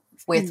go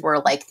with were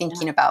like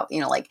thinking about,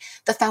 like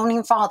the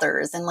founding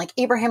fathers and like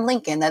Abraham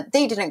Lincoln, that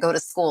they didn't go to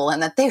school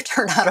and that they've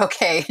turned out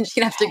okay. And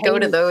she'd have to go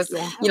to those,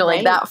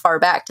 like that far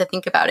back to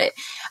think about it.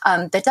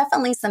 But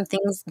definitely some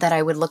things that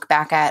I would look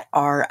back at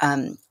are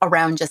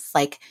around just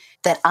like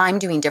that I'm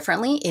doing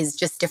differently is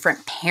just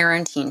different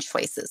parenting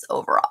choices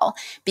overall,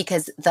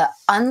 because the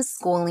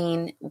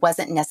unschooling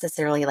wasn't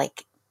necessarily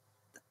like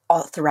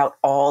all throughout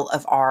all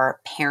of our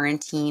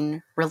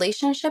parenting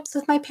relationships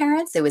with my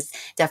parents. It was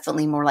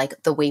definitely more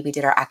like the way we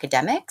did our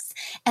academics.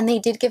 And they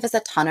did give us a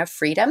ton of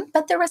freedom,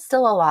 but there was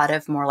still a lot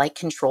of more like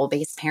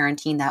control-based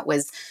parenting that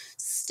was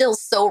still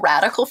so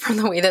radical from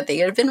the way that they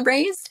had been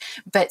raised,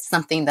 but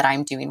something that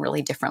I'm doing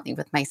really differently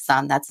with my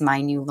son. That's my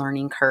new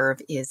learning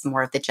curve, is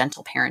more of the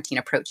gentle parenting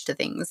approach to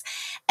things.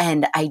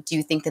 And I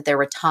do think that there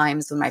were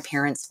times when my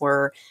parents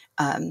were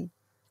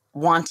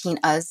wanting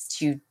us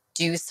to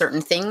do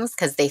certain things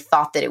because they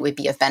thought that it would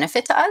be of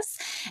benefit to us.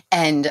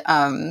 And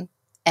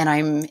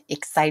I'm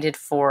excited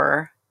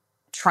for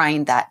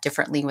trying that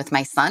differently with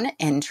my son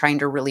and trying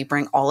to really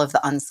bring all of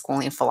the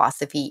unschooling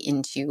philosophy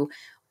into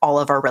all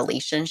of our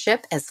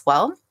relationship as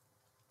well.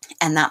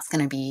 And that's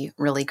going to be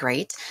really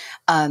great.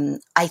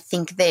 I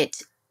think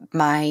that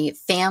my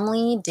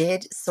family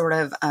did sort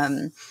of,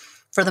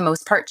 for the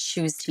most part,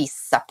 choose to be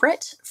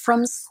separate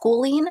from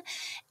schooling.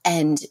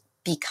 And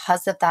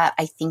because of that,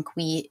 I think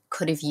we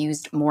could have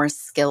used more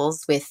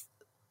skills with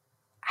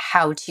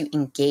how to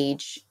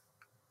engage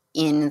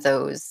in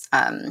those,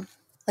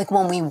 like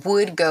when we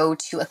would go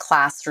to a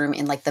classroom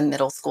in like the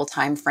middle school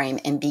timeframe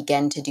and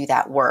begin to do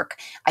that work,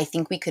 I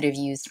think we could have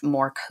used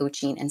more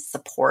coaching and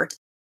support.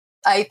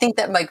 I think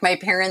that like my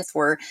parents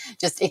were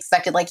just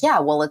expected like, yeah,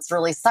 well, it's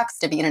really sucks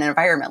to be in an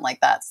environment like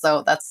that.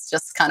 So that's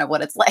just kind of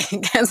what it's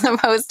like, as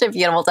opposed to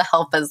being able to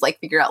help us like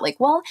figure out like,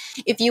 well,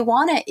 if you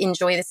want to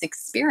enjoy this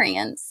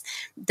experience,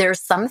 there's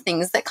some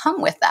things that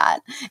come with that.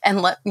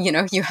 And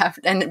you have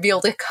and be able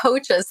to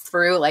coach us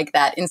through like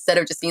that, instead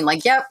of just being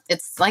like, yep,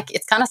 it's like,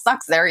 it's kind of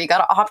sucks there. You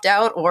got to opt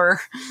out or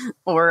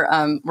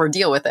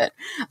deal with it.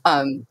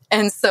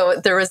 And so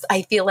there was,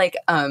 I feel like,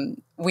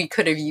 we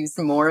could have used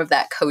more of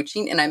that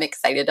coaching, and I'm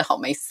excited to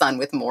help my son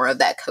with more of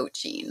that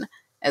coaching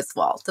as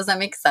well. Does that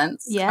make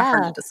sense? Yeah.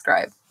 Hard to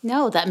describe.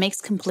 No, that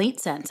makes complete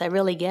sense. I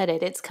really get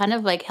it. It's kind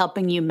of like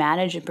helping you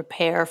manage and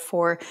prepare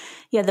for,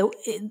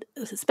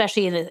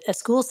 especially in a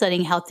school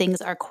setting, how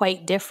things are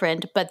quite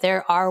different, but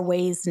there are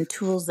ways and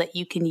tools that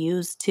you can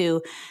use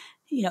to,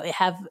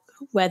 have,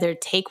 whether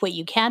take what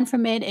you can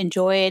from it,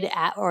 enjoy it,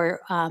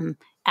 or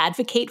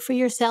advocate for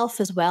yourself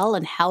as well,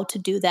 and how to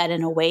do that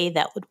in a way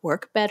that would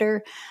work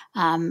better.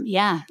 I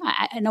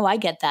know, I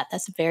get that.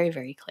 That's very,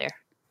 very clear.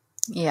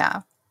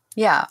 Yeah.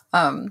 Yeah.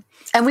 And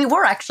we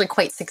were actually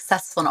quite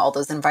successful in all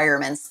those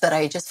environments, but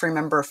I just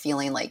remember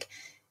feeling like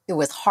it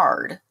was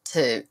hard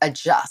to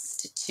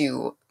adjust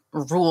to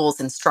rules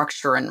and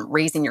structure, and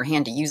raising your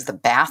hand to use the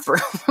bathroom.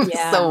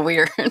 Yeah. So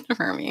weird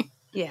for me.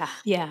 Yeah,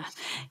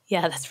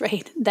 that's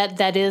right.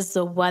 That is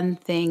the one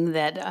thing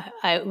that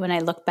when I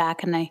look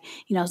back and I,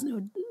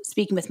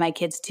 speaking with my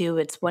kids too,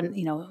 it's one,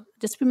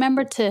 just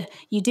remember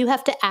you do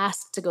have to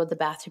ask to go to the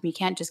bathroom. You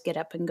can't just get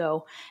up and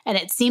go. And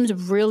it seems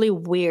really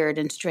weird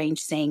and strange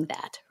saying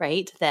that,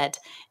 right? That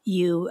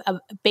a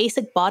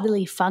basic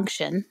bodily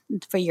function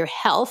for your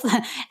health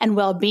and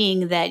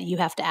well-being that you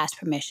have to ask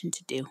permission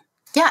to do.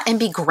 Yeah, and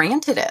be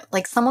granted it.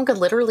 Like someone could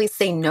literally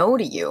say no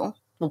to you.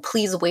 Well,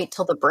 please wait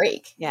till the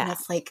break. Yeah. And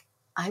it's like,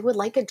 I would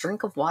like a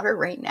drink of water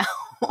right now.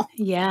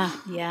 Yeah,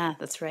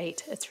 that's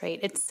right. That's right.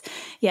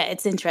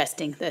 It's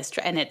interesting.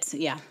 And it's,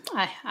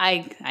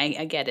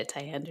 I get it.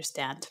 I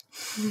understand.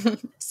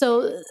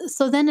 So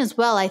then as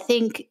well, I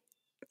think,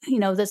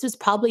 this is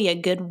probably a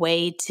good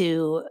way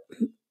to,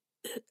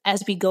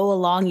 as we go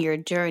along your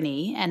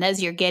journey and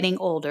as you're getting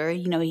older,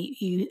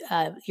 you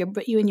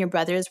and your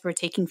brothers were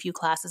taking a few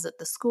classes at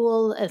the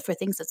school for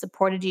things that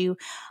supported you.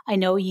 I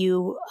know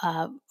you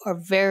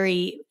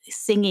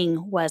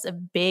singing was a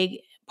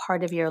big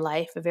part of your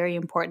life, a very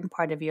important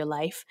part of your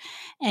life.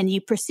 And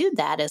you pursued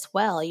that as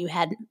well. You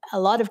had a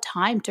lot of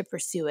time to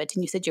pursue it.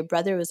 And you said your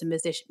brother was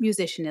a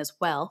musician as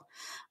well.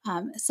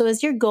 So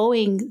as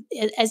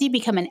you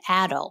become an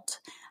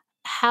adult,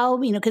 how,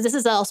 because this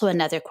is also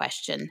another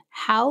question,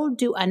 how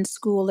do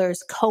unschoolers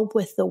cope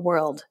with the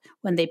world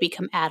when they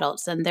become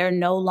adults and they're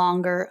no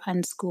longer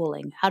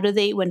unschooling? How do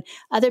they, when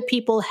other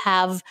people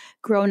have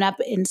grown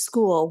up in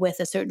school with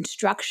a certain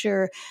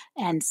structure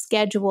and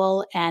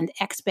schedule and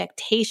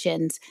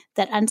expectations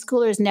that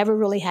unschoolers never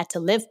really had to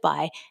live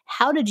by,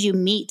 how did you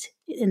meet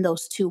in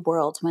those two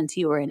worlds once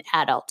you were an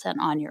adult and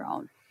on your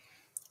own?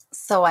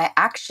 So I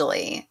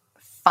actually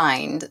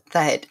find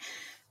that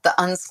the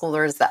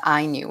unschoolers that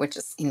I knew, which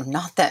is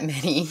not that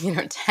many,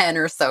 10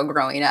 or so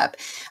growing up,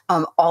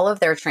 all of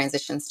their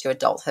transitions to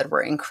adulthood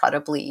were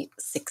incredibly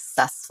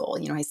successful.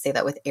 I say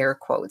that with air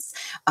quotes,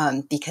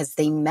 because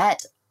they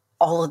met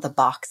all of the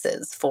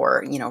boxes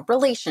for,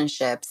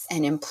 relationships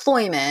and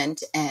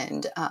employment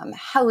and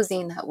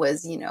housing that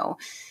was,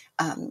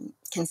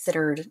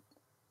 considered,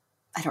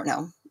 I don't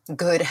know,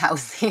 good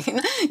housing,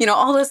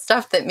 all this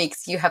stuff that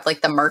makes you have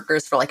like the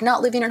markers for like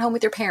not living at home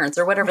with your parents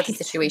or whatever the Right.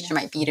 situation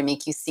Yeah. might be to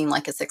make you seem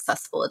like a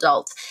successful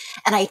adult.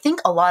 And I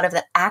think a lot of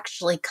that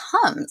actually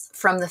comes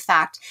from the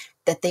fact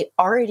that they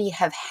already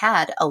have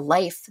had a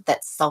life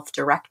that's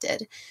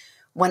self-directed.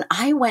 When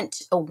I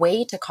went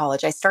away to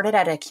college, I started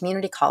at a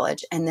community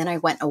college and then I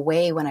went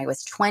away when I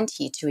was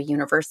 20 to a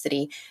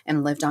university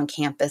and lived on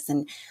campus.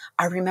 And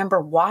I remember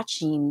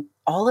watching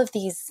all of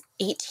these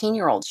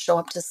 18-year-olds show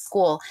up to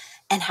school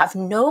and have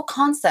no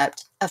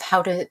concept of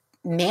how to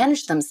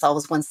manage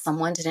themselves when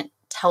someone didn't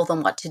tell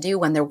them what to do,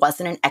 when there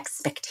wasn't an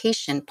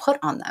expectation put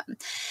on them.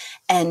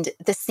 And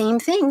the same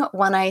thing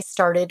when I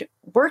started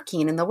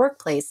working in the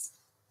workplace,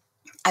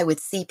 I would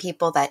see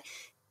people that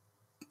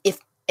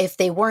if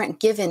they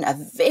weren't given a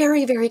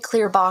very, very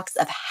clear box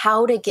of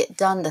how to get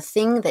done the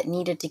thing that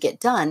needed to get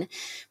done,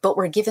 but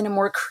were given a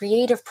more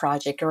creative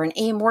project or an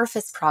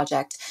amorphous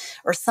project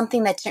or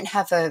something that didn't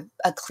have a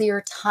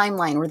clear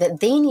timeline, or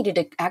that they needed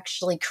to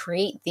actually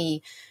create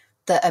the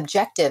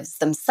objectives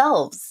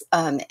themselves,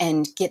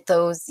 and get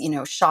those,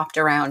 shopped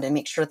around and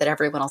make sure that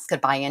everyone else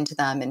could buy into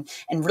them,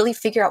 and really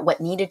figure out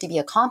what needed to be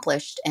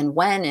accomplished and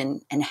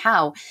when and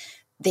how,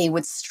 they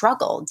would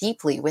struggle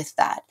deeply with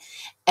that.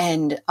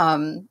 And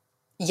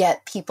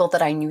yet people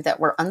that I knew that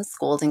were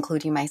unschooled,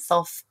 including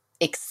myself,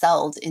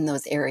 excelled in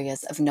those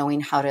areas of knowing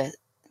how to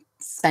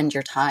spend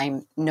your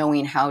time,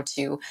 knowing how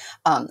to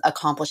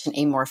accomplish an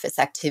amorphous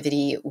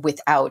activity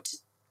without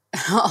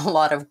a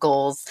lot of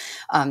goals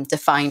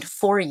defined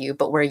for you,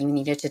 but where you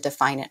needed to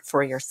define it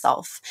for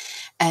yourself.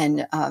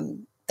 And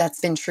that's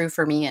been true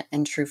for me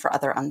and true for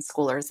other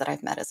unschoolers that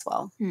I've met as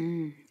well.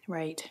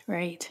 Right,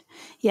 right.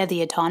 Yeah,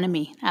 the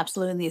autonomy,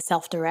 absolutely, the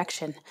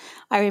self-direction.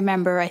 I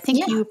remember, I think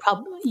Yeah.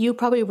 you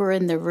probably were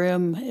in the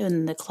room,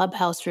 in the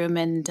clubhouse room,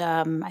 and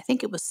I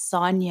think it was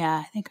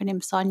Sonia. I think her name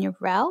is Sonia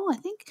Rao, I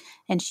think,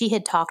 and she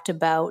had talked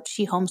about,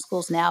 she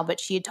homeschools now, but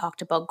she had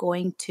talked about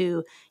going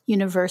to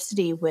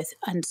university with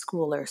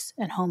unschoolers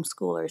and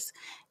homeschoolers,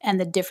 and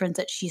the difference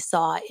that she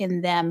saw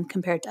in them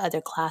compared to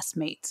other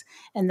classmates.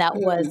 And that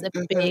was a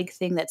Mm-hmm. big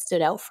thing that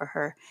stood out for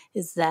her,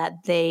 is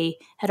that they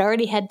had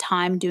already had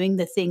time doing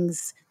the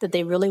things that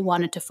they really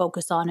wanted to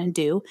focus on and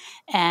do.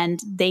 And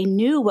they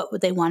knew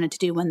what they wanted to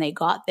do when they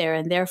got there.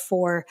 And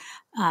therefore,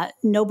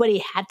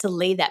 nobody had to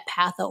lay that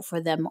path out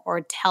for them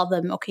or tell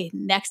them, okay,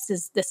 next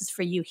is this is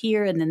for you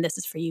here, and then this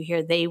is for you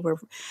here. They were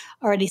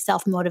already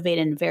self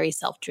motivated and very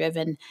self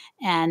driven,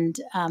 and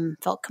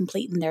felt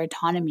complete in their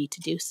autonomy to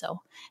do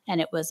so.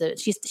 And it was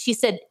she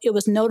said it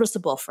was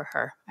noticeable for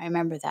her. I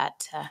remember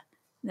that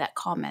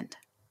comment.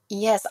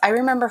 Yes, I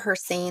remember her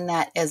saying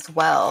that as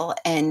well.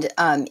 And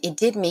it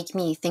did make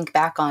me think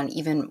back on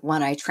even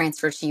when I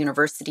transferred to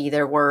university,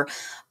 there were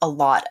a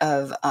lot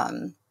of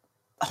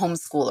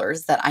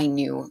homeschoolers that I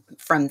knew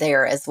from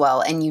there as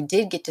well. And you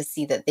did get to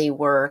see that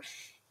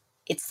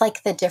it's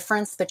like the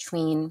difference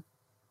between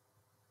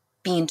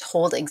being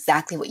told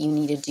exactly what you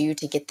need to do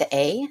to get the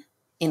A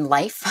in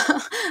life,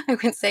 I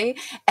would say,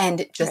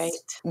 and just Right.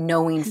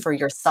 knowing for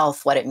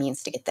yourself what it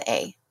means to get the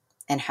A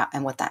and how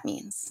and what that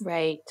means.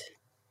 Right.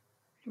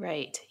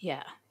 Right.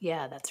 Yeah.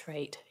 Yeah, that's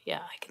right. Yeah,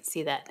 I can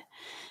see that.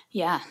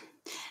 Yeah.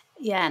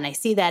 Yeah, and I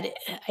see that,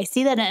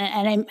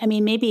 I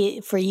mean,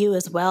 maybe for you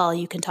as well,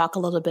 you can talk a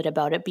little bit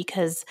about it,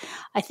 because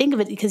I think of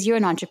it because you're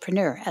an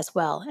entrepreneur as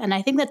well, and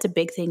I think that's a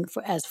big thing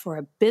for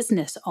a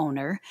business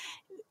owner.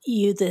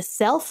 The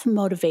self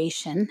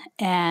motivation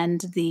and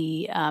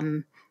the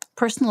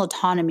personal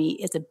autonomy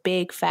is a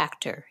big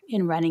factor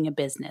in running a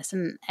business.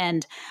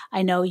 And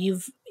I know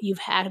you've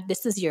had,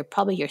 this is your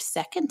probably your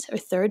second or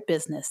third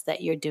business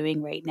that you're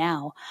doing right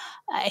now.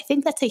 I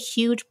think that's a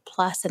huge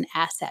plus and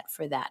asset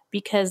for that,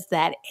 because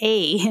that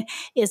A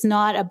is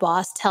not a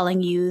boss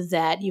telling you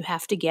that you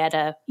have to get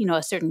a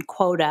certain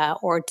quota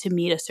or to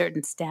meet a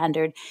certain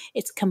standard.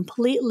 It's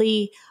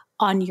completely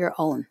on your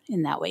own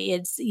in that way.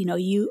 It's,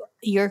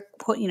 your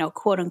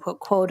quote unquote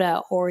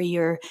quota, or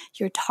your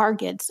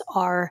targets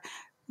are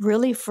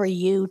really for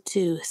you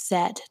to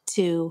set,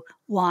 to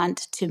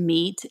want to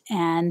meet.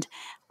 And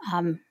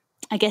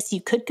I guess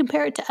you could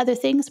compare it to other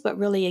things, but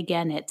really,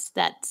 again, it's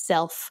that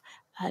self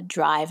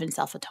drive and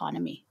self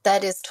autonomy.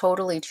 That is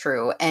totally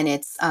true.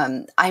 And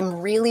I'm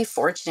really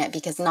fortunate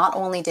because not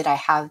only did I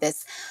have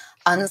this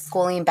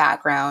unschooling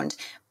background,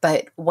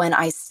 but when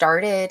I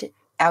started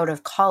out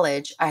of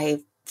college,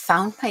 I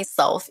found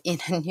myself in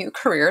a new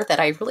career that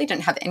I really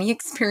didn't have any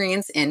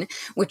experience in,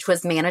 which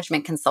was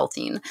management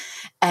consulting.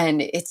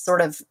 And it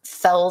sort of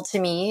fell to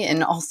me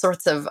in all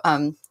sorts of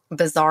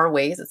bizarre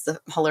ways. It's a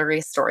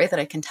hilarious story that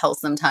I can tell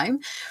sometime.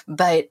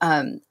 But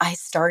I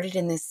started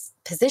in this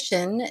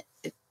position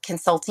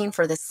consulting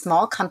for this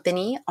small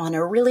company on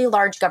a really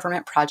large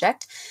government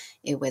project.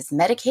 It was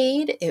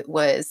Medicaid, it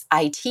was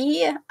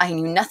IT. I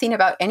knew nothing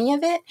about any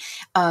of it.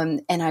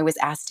 And I was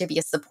asked to be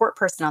a support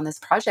person on this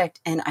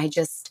project. And I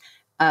just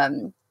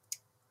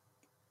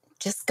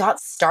just got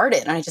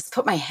started, and I just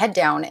put my head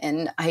down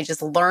and I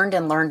just learned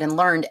and learned and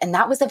learned. And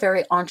that was a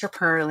very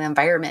entrepreneurial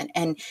environment.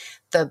 And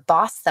the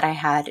boss that I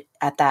had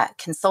at that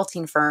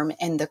consulting firm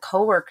and the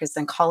coworkers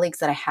and colleagues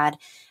that I had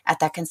at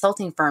that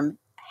consulting firm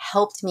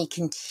helped me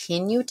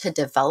continue to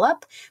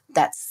develop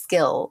that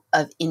skill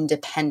of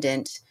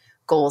independent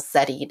goal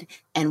setting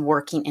and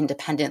working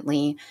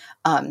independently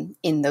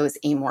in those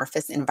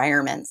amorphous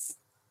environments.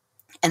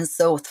 And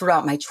so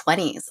throughout my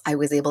 20s, I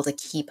was able to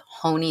keep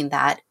honing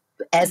that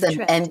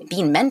and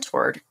being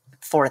mentored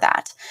for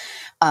that.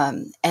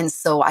 And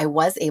so I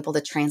was able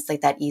to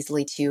translate that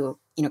easily to,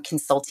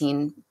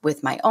 consulting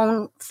with my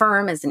own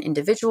firm as an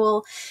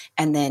individual,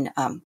 and then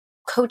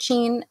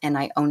coaching, and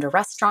I owned a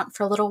restaurant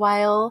for a little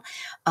while.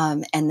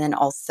 And then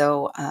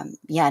also,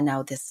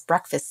 now this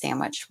breakfast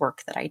sandwich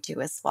work that I do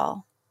as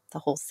well, the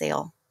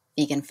wholesale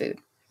vegan food.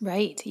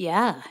 Right.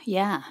 Yeah.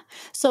 Yeah.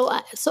 So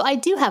I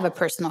do have a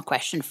personal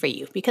question for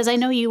you, because I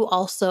know you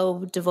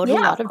also devote a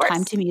lot of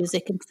time to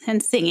music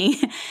and singing.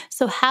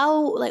 So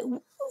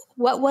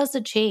what was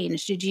the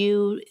change?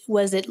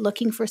 Was it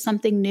looking for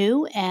something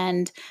new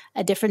and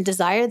a different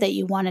desire that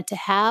you wanted to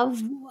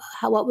have?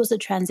 What was the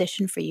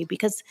transition for you?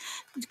 Because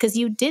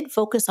you did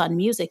focus on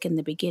music in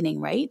the beginning,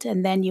 right?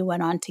 And then you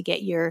went on to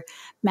get your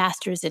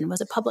master's in,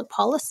 was it public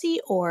policy,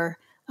 or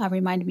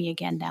remind me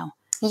again now?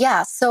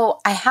 Yeah, so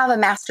I have a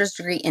master's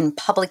degree in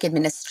public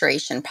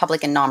administration,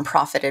 public and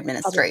nonprofit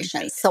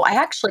administration. So I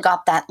actually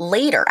got that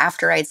later,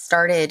 after I'd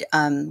started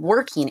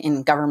working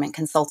in government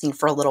consulting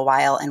for a little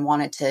while and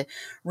wanted to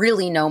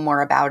really know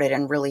more about it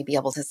and really be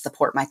able to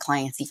support my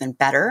clients even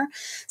better.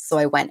 So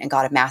I went and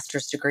got a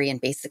master's degree in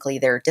basically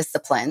their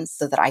disciplines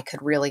so that I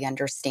could really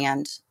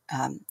understand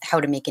how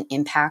to make an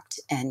impact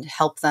and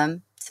help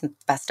them to the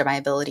best of my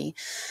ability.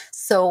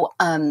 So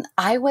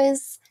I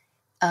was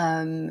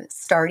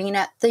starting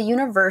at the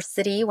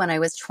university when I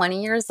was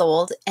 20 years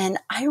old. And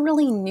I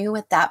really knew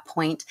at that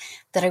point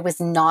that I was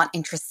not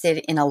interested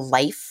in a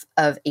life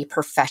of a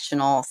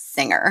professional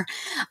singer.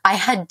 I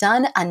had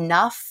done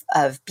enough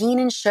of being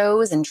in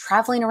shows and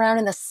traveling around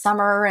in the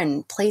summer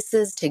and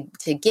places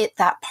to get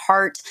that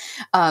part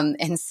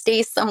and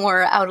stay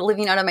somewhere out,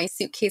 living out of my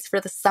suitcase for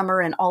the summer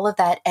and all of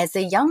that as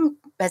a young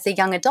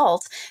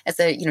adult, as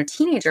a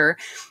teenager.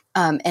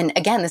 And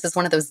again, this is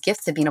one of those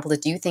gifts of being able to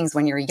do things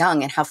when you're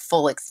young and have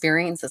full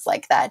experiences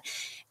like that.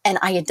 And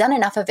I had done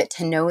enough of it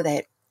to know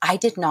that I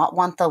did not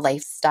want the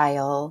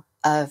lifestyle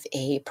of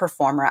a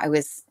performer. I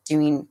was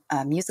doing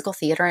musical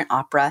theater and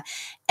opera.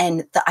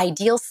 And the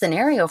ideal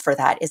scenario for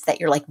that is that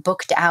you're like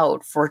booked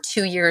out for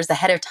 2 years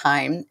ahead of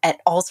time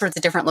at all sorts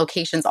of different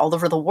locations all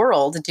over the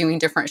world, doing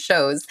different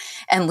shows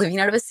and living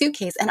out of a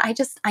suitcase. And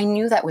I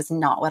knew that was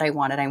not what I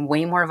wanted. I'm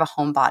way more of a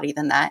homebody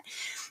than that.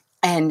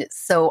 And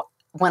so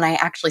when I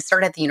actually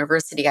started at the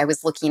university, I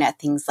was looking at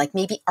things like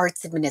maybe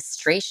arts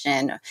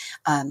administration,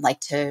 like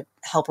to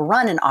help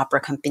run an opera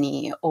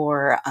company,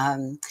 or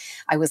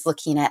I was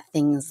looking at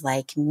things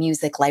like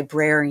music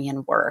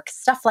librarian work,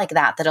 stuff like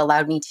that, that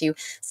allowed me to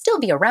still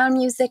be around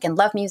music and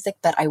love music,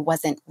 but I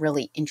wasn't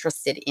really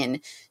interested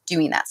in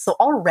doing that. So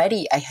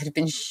already I had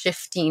been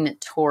shifting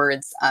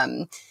towards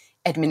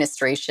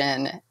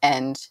administration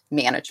and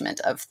management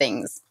of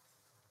things.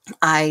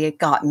 I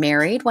got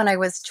married when I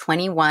was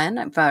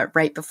 21, but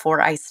right before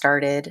I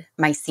started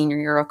my senior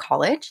year of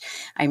college.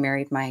 I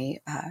married my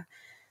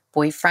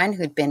boyfriend,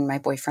 who'd been my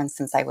boyfriend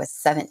since I was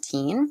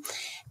 17.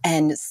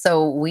 And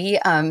so we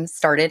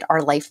started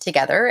our life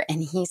together,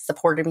 and he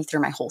supported me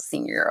through my whole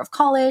senior year of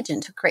college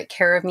and took great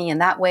care of me in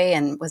that way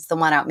and was the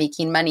one out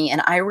making money.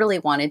 And I really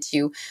wanted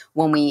to,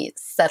 when we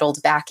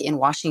settled back in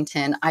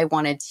Washington, I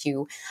wanted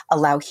to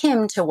allow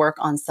him to work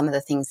on some of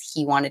the things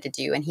he wanted to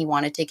do. And he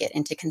wanted to get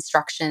into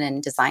construction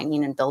and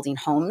designing and building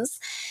homes.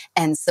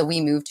 And so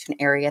we moved to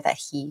an area that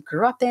he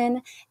grew up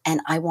in.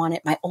 And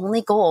my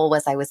only goal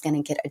was I was going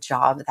to get a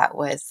job that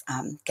was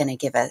going to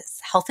give us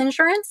health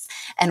insurance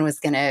and was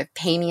going to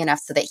pay me enough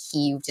so that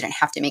he didn't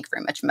have to make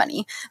very much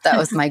money. That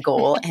was my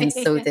goal. And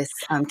so this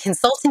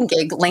consulting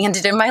gig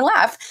landed in my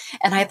lap,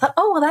 and I thought,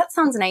 oh, well, that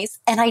sounds nice.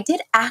 And I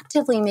did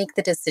actively make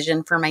the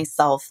decision for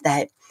myself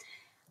that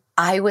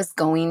I was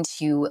going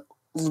to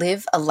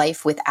live a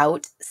life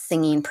without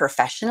singing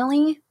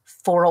professionally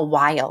for a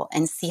while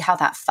and see how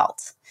that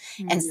felt.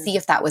 And see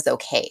if that was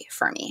okay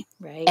for me.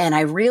 Right. And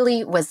I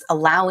really was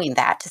allowing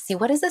that to see,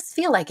 what does this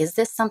feel like? Is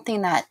this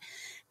something that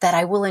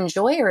I will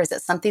enjoy, or is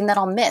it something that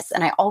I'll miss?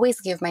 And I always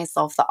give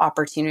myself the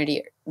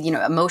opportunity,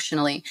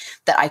 emotionally,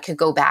 that I could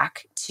go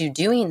back to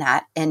doing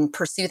that and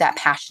pursue that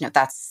passion if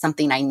that's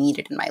something I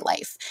needed in my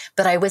life.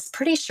 But I was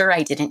pretty sure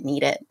I didn't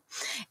need it.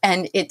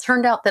 And it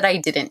turned out that I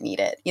didn't need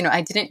it.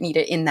 I didn't need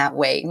it in that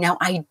way. Now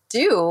I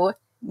do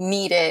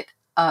need it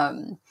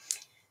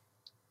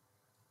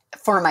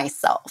for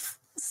myself.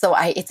 So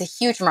it's a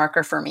huge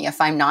marker for me. If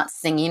I'm not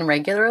singing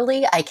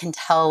regularly, I can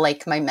tell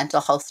like my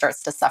mental health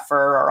starts to suffer,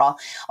 or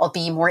I'll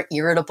be more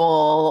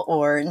irritable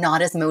or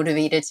not as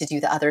motivated to do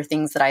the other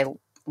things that I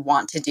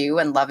want to do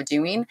and love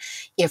doing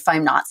if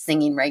I'm not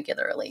singing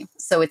regularly.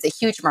 So it's a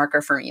huge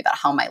marker for me about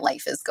how my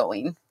life is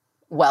going.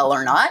 well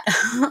or not,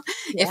 if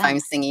Yeah. I'm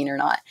singing or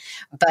not.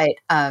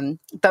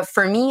 But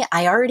for me,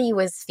 I already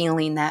was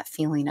feeling that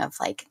feeling of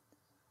like,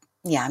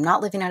 yeah, I'm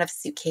not living out of a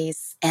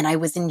suitcase. And I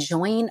was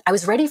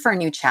ready for a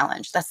new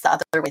challenge. That's the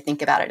other way to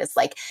think about it. It's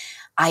like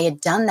I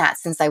had done that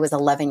since I was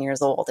 11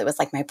 years old. It was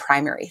like my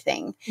primary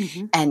thing.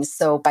 Hmm. And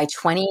so by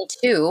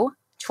 22,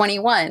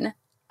 21,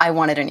 I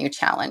wanted a new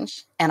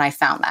challenge. And I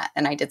found that.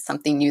 And I did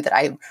something new that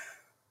I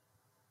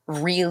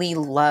really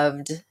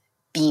loved,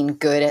 being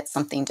good at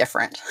something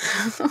different.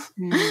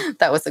 Mm.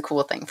 That was a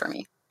cool thing for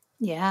me.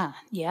 Yeah.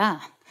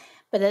 Yeah.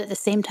 But at the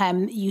same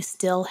time, you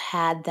still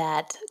had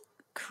that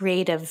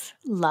creative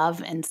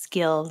love and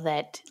skill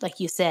that, like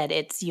you said,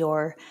 it's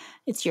your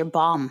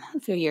balm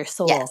for your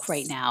soul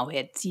right Yes. now.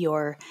 It's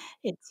your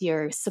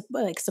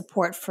like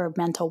support for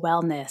mental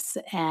wellness,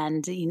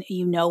 and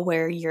you know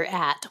where you're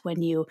at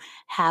when you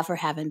have or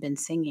haven't been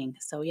singing.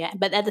 So yeah,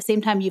 but at the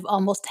same time, you've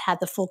almost had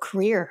the full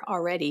career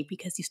already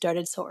because you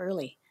started so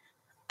early.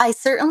 I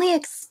certainly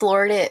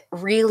explored it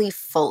really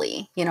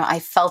fully. I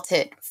felt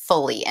it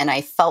fully and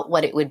I felt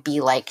what it would be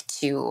like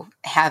to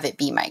have it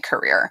be my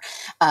career,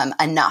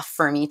 enough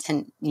for me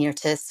to,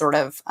 to sort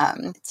of,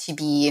 to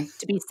be,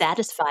 To be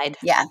satisfied.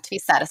 yeah, to be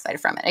satisfied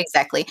from it.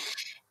 Exactly.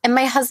 And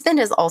my husband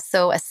is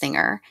also a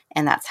singer,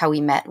 and that's how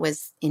we met,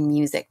 was in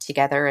music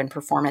together and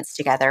performance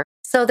together.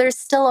 So there's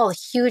still a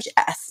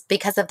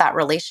because of that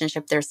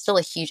relationship, there's still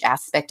a huge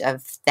aspect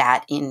of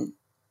that in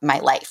my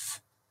life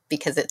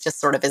because it just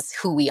sort of is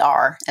who we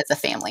are as a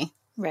family.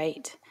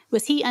 Right.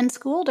 Was he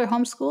unschooled or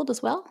homeschooled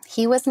as well?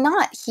 He was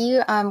not. He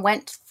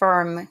went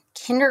from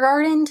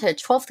kindergarten to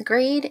 12th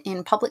grade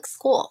in public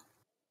school.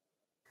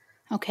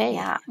 Okay,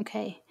 Yeah.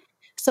 okay.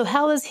 So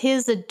how is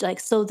his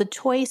like so the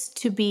choice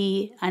to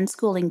be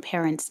unschooling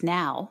parents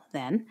now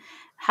then,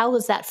 how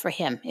was that for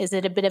him? Is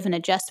it a bit of an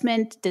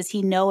adjustment? Does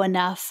he know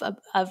enough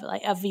of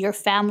like of your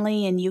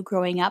family and you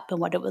growing up and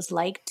what it was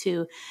like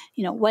to,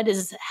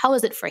 how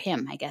is it for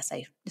him? I guess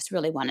I just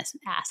really want to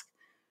ask.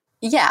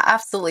 Yeah,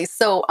 absolutely.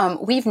 So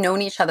we've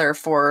known each other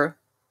for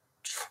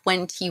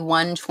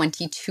 21,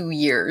 22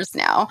 years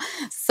now.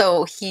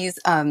 So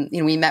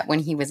we met when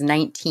he was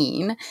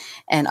 19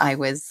 and I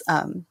was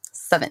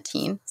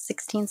 17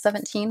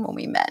 when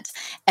we met.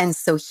 And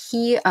so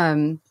he's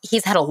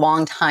had a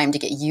long time to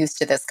get used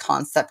to this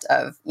concept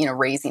of,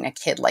 raising a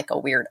kid like a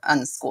weird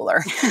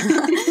unschooler.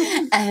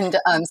 And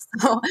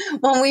so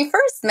when we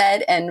first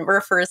met and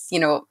we're first,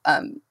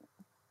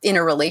 in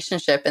a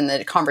relationship and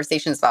the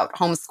conversations about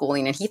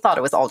homeschooling, and he thought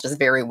it was all just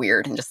very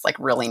weird and just like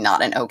really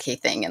not an okay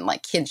thing and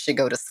like kids should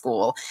go to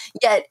school.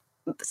 Yet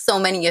so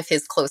many of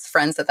his close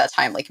friends at that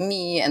time, like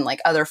me and like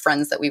other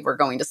friends that we were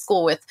going to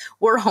school with,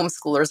 were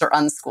homeschoolers or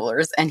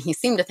unschoolers, and he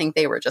seemed to think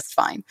they were just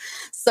fine.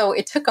 So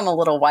it took him a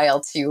little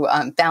while to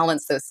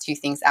balance those two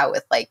things out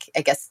with, like,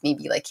 I guess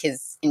maybe like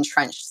his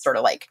entrenched sort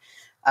of like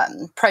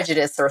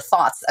prejudice or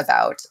thoughts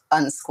about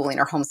unschooling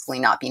or homeschooling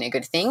not being a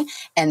good thing,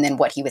 and then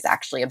what he was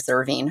actually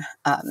observing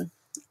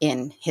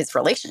in his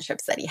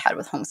relationships that he had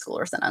with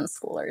homeschoolers and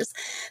unschoolers.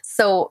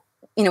 So,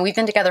 we've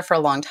been together for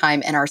a long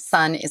time, and our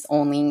son is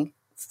only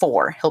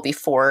 4. He'll be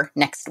 4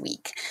 next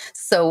week.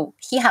 So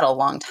he had a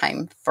long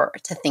time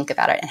to think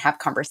about it and have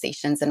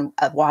conversations and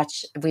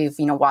we've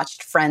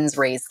watched friends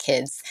raise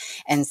kids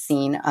and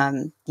seen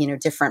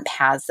different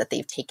paths that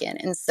they've taken.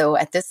 And so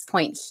at this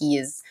point, he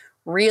is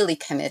really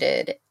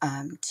committed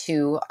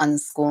to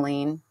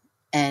unschooling,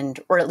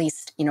 or at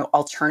least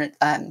alternate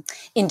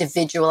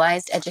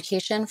individualized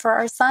education for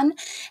our son,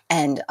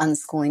 and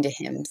unschooling to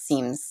him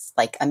seems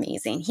like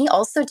amazing. He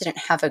also didn't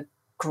have a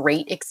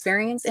great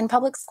experience in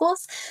public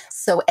schools,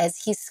 so as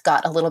he's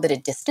got a little bit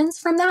of distance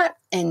from that,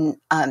 and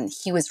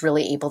he was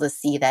really able to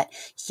see that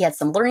he had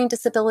some learning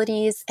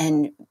disabilities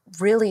and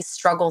really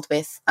struggled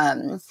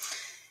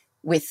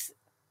with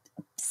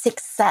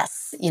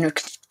success,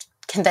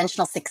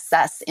 conventional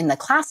success in the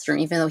classroom,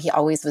 even though he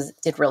always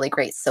did really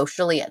great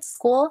socially at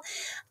school,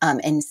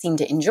 and seemed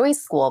to enjoy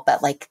school.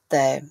 But like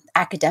the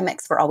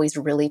academics were always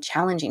really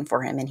challenging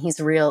for him. And he's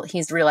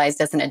realized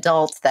as an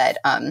adult that,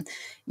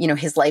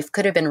 his life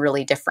could have been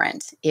really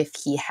different if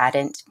he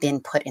hadn't been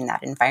put in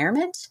that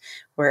environment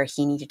where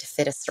he needed to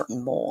fit a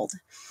certain mold.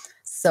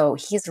 So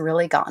he's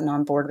really gotten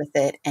on board with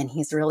it, and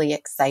he's really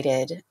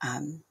excited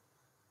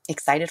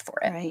for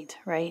it. Right,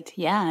 right.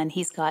 Yeah, and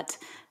he's got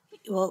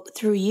well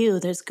through you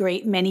there's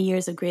many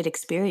years of great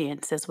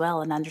experience as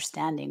well and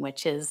understanding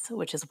which is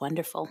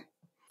wonderful.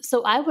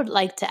 So I would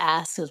like to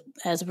ask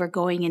as we're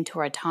going into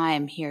our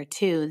time here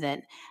too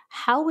that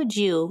how would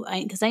you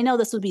because I know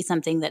this would be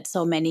something that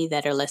so many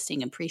that are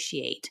listening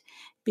appreciate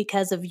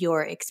because of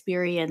your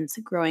experience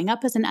growing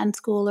up as an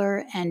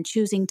unschooler and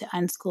choosing to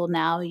unschool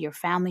now your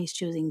family's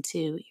choosing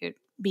to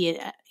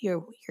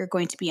you're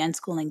going to be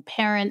unschooling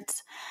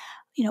parents,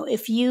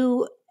 if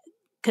you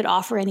could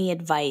offer any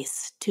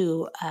advice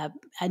to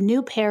a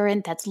new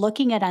parent that's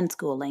looking at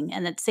unschooling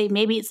and that say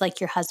maybe it's like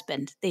your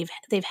husband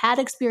they've had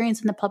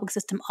experience in the public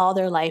system all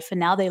their life and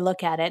now they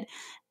look at it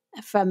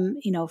from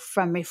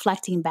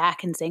reflecting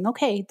back and saying,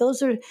 okay,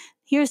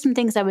 here's some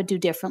things I would do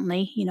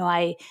differently.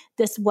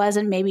 This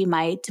wasn't maybe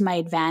to my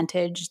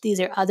advantage. These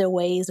are other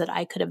ways that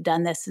I could have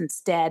done this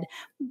instead.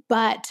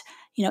 But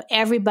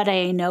everybody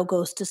I know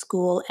goes to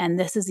school and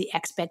this is the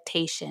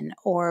expectation.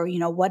 Or,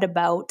 what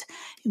about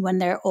when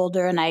they're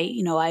older and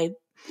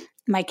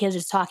my kids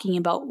are talking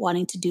about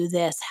wanting to do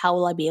this, how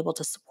will I be able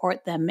to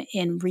support them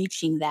in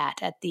reaching that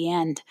at the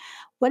end?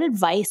 What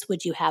advice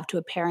would you have to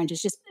a parent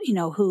who's just,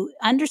 who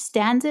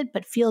understands it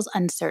but feels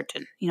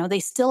uncertain? They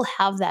still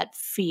have that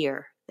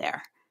fear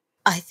there.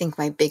 I think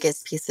my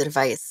biggest piece of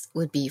advice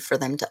would be for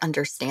them to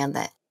understand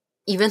that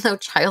even though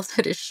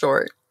childhood is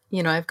short,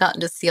 I've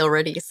gotten to see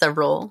already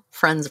several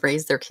friends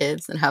raise their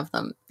kids and have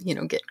them,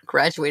 get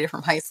graduated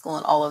from high school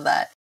and all of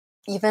that.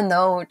 Even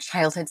though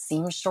childhood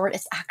seems short,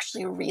 it's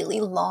actually really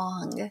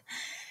long.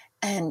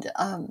 And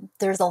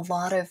there's a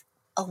lot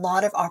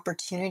of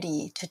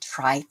opportunity to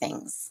try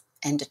things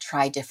and to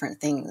try different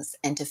things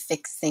and to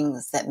fix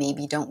things that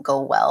maybe don't go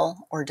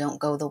well or don't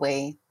go the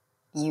way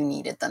you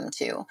needed them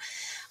to.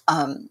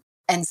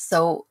 And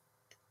so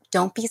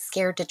don't be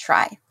scared to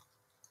try.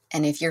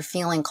 And if you're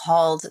feeling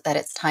called that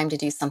it's time to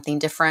do something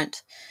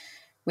different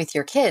with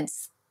your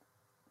kids,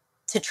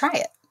 to try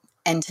it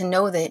and to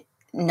know that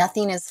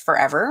nothing is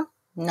forever.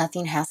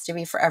 Nothing has to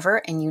be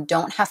forever. And you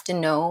don't have to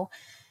know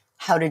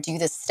how to do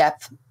this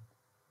step,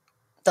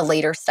 the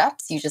later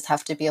steps. You just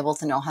have to be able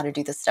to know how to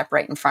do the step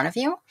right in front of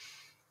you.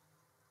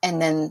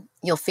 And then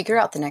you'll figure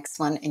out the next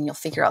one and you'll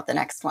figure out the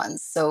next one.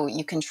 So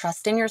you can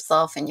trust in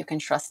yourself and you can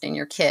trust in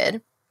your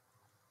kid.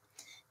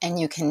 And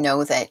you can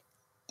know that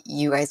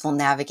you guys will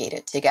navigate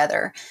it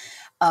together.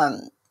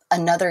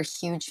 Another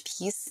huge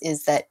piece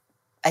is that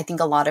I think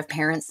a lot of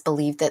parents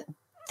believe that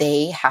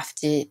they have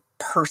to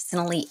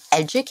personally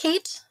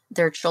educate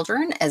their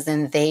children, as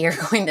in they are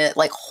going to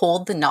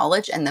hold the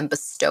knowledge and then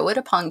bestow it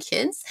upon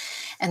kids.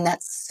 And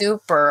that's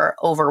super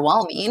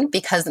overwhelming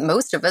because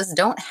most of us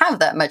don't have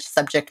that much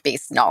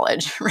subject-based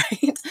knowledge,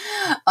 right?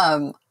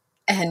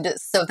 And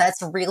so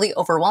that's really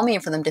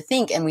overwhelming for them to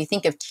think. And we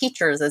think of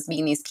teachers as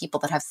being these people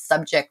that have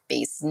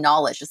subject-based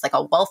knowledge, just like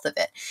a wealth of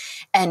it.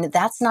 And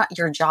that's not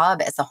your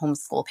job as a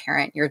homeschool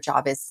parent. Your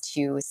job is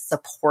to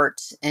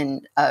support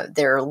in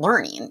their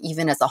learning.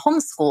 Even as a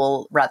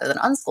homeschool rather than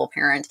unschool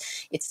parent,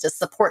 it's to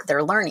support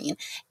their learning.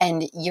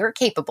 And you're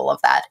capable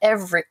of that.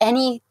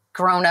 Any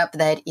grown-up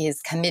that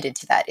is committed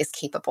to that is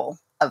capable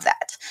of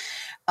that.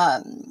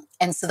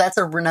 And so that's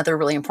another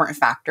really important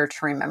factor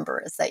to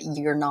remember, is that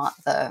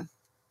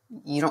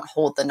you don't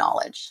hold the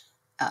knowledge.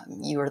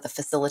 You are the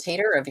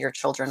facilitator of your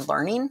children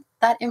learning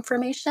that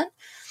information.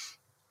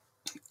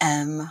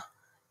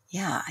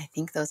 Yeah, I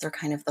think those are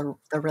kind of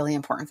the really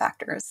important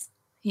factors.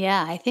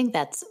 Yeah, I think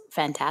that's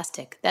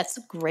fantastic. That's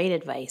great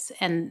advice.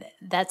 And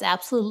that's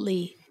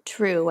absolutely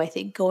true. I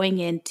think going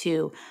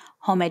into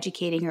home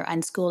educating or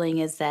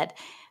unschooling is that,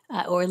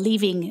 or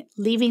leaving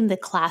the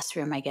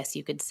classroom, I guess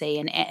you could say,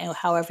 and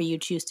however you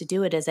choose to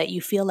do it, is that you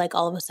feel like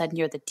all of a sudden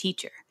you're the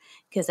teacher.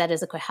 Because that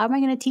is a question, how am I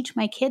going to teach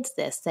my kids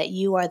this? That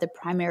you are the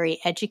primary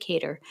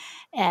educator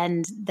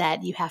and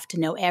that you have to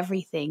know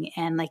everything.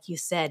 And like you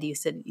said,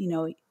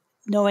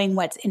 knowing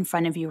what's in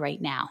front of you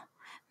right now,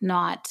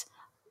 not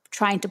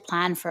trying to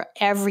plan for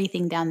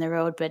everything down the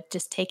road, but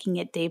just taking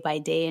it day by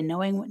day and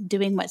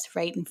doing what's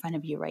right in front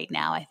of you right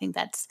now. I think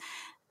that's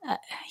a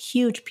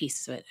huge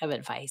piece of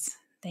advice.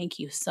 Thank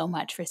you so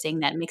much for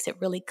saying that. It makes it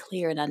really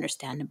clear and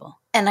understandable.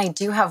 And I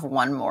do have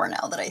one more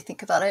now that I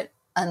think about it.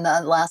 And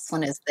the last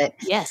one is that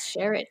yes,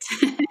 share it.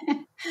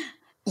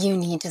 you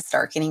need to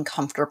start getting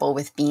comfortable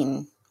with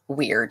being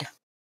weird.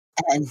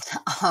 And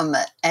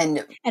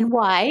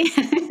why?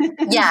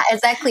 yeah,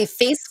 exactly.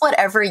 Face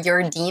whatever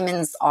your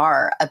demons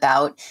are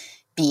about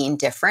being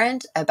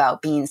different,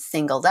 about being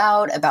singled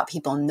out, about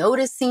people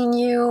noticing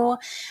you,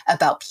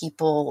 about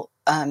people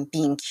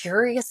being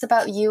curious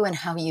about you and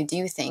how you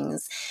do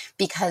things.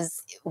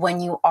 Because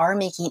when you are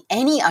making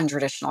any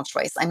untraditional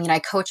choice, I mean, I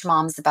coach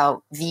moms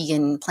about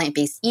vegan,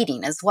 plant-based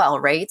eating as well,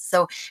 right?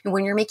 So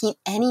when you're making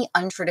any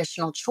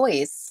untraditional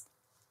choice,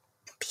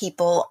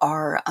 people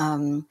are...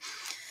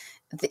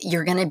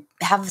 you're going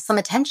to have some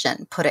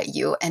attention put at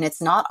you, and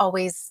it's not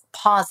always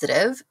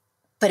positive,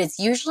 but it's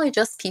usually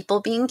just people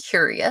being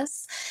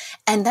curious.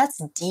 And that's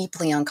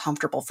deeply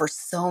uncomfortable for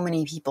so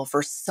many people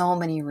for so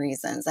many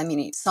reasons. I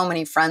mean, so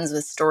many friends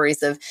with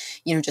stories of,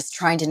 just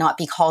trying to not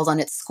be called on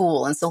at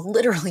school. And so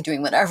literally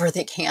doing whatever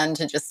they can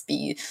to just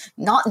be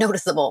not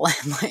noticeable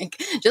and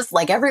just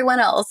like everyone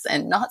else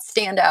and not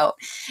stand out.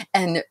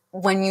 And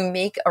when you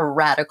make a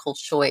radical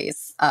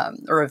choice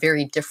or a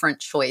very different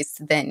choice,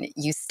 then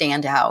you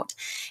stand out.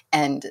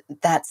 And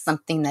that's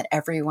something that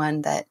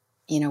everyone that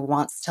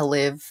wants to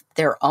live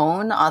their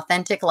own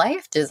authentic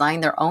life,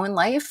 design their own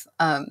life,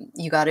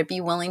 you got to be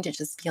willing to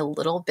just be a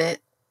little bit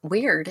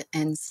weird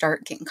and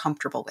start getting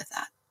comfortable with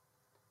that.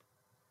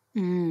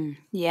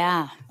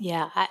 Yeah,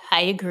 yeah, I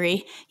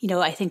agree.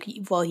 I think,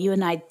 well, you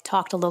and I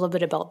talked a little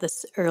bit about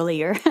this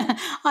earlier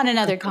on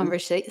another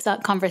Mhm.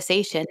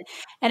 conversation.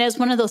 And it's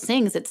one of those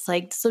things, it's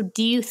like, so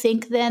do you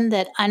think then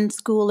that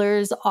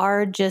unschoolers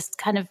are just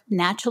kind of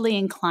naturally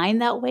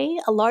inclined that way?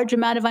 A large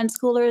amount of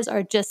unschoolers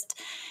are just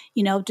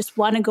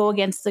want to go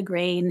against the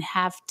grain,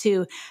 have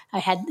to. I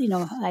had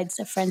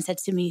a friend said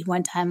to me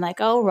one time, like,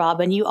 "Oh,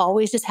 Robin, you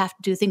always just have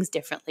to do things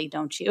differently,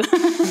 don't you?"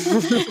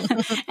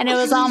 And it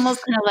was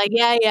almost kind of like,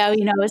 yeah, yeah,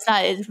 it's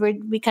not,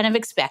 we kind of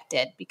expect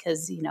it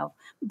because,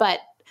 but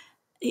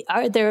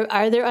are there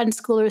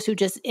unschoolers who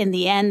just in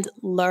the end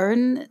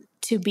learn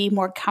to be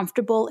more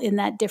comfortable in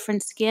that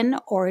different skin,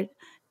 or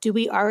do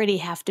we already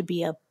have to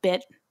be a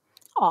bit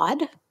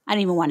odd? I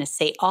don't even want to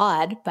say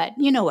odd, but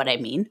you know what I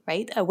mean,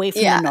 right? Away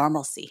from the Yeah.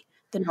 normalcy,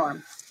 the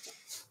norm.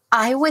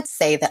 I would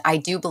say that I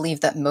do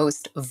believe that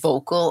most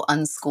vocal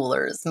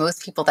unschoolers,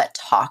 most people that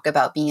talk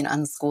about being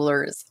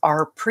unschoolers,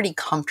 are pretty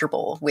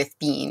comfortable with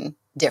being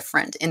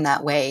different in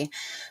that way.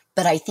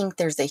 But I think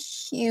there's a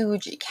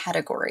huge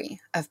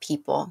category of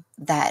people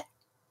that,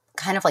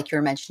 kind of like you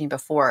were mentioning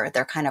before,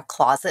 they're kind of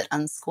closet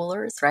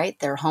unschoolers, right?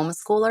 They're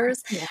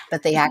homeschoolers, Yeah.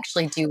 but they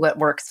actually do what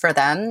works for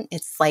them.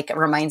 It's like, it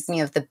reminds me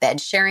of the bed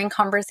sharing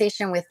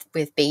conversation with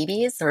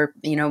babies, or,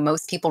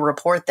 most people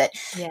report that,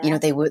 Yeah.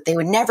 they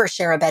would never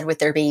share a bed with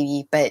their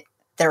baby, but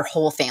their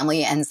whole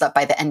family ends up,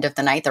 by the end of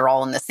the night, they're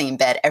all in the same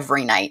bed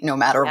every night, no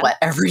matter Yep. what,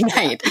 every Yep.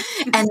 night.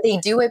 And they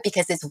do it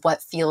because it's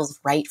what feels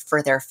right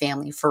for their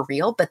family for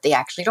real, but they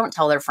actually don't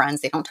tell their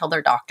friends, they don't tell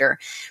their doctor,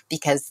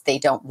 because they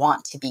don't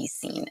want to be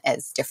seen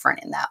as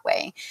different in that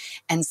way.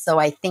 And so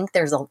I think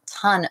there's a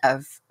ton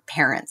of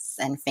parents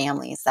and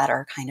families that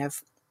are kind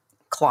of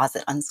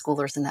closet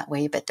unschoolers in that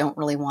way, but don't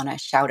really want to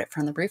shout it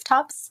from the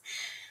rooftops.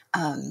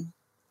 Um,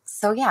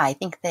 so yeah, I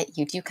think that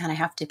you do kind of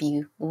have to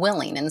be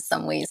willing in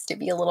some ways to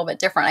be a little bit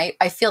different.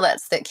 I feel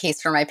that's the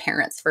case for my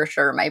parents for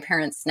sure. My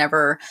parents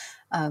never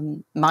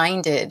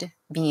minded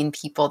being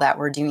people that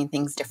were doing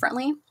things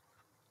differently.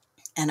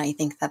 And I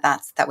think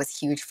that was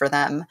huge for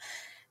them.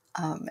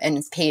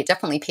 And it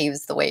definitely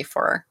paves the way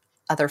for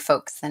other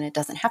folks. And it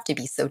doesn't have to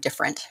be so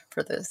different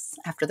for those,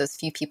 after those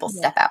few people Yeah.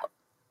 step out.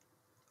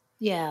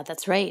 Yeah,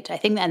 that's right. I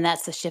think, and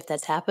that's the shift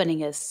that's happening,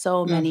 is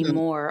so many Hmm.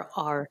 more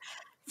are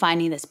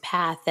finding this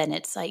path, and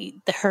it's like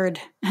the herd,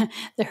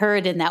 the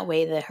herd in that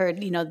way, the herd,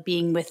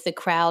 being with the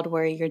crowd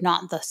where you're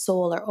not the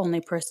sole or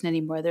only person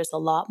anymore. There's a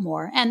lot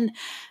more. And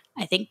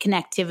I think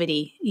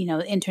connectivity,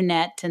 the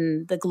internet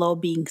and the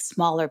globe being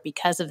smaller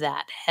because of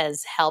that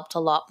has helped a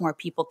lot more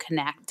people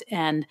connect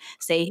and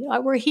say, oh,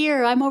 we're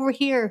here, I'm over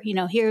here,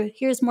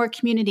 here's more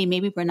community.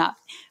 Maybe we're not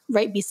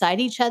right beside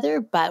each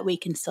other, but we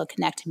can still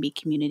connect and be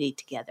community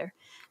together.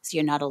 So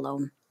you're not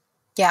alone.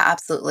 Yeah,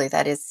 absolutely.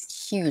 That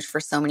is huge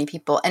for so many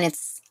people. And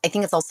I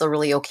think it's also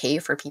really okay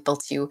for people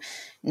to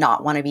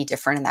not want to be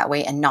different in that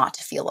way and not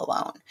to feel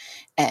alone.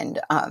 And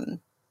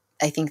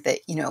I think that,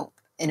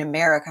 in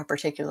America,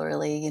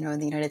 particularly, in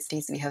the United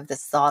States, we have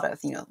this thought of,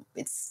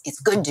 it's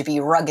good to be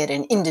rugged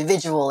and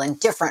individual and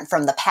different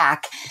from the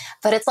pack,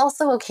 but it's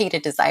also okay to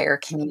desire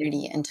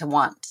community and to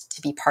want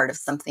to be part of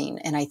something.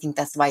 And I think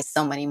that's why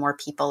so many more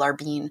people are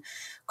being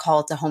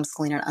called to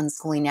homeschooling and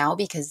unschooling now,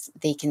 because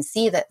they can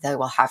see that they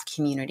will have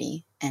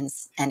community and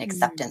Mm,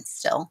 acceptance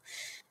still.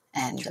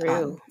 And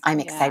true. I'm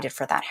Yeah. excited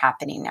for that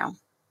happening now.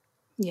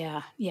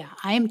 Yeah, yeah,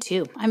 I am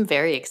too. I'm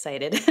very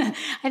excited.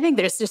 I think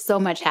there's just so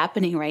much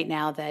happening right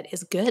now that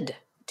is good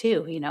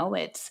too,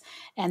 it's,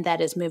 and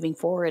that is moving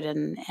forward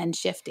and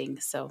shifting.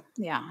 So,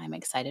 yeah, I'm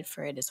excited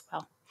for it as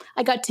well.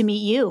 I got to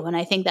meet you, and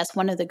I think that's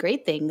one of the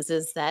great things,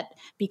 is that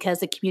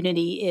because the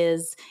community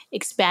is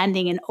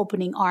expanding and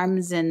opening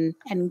arms and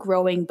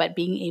growing, but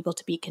being able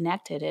to be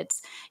connected,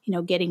 it's,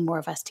 getting more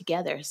of us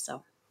together.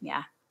 So,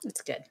 yeah,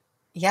 it's good.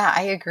 Yeah,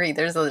 I agree.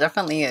 There's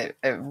definitely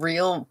a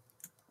real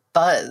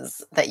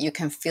buzz that you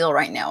can feel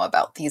right now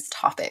about these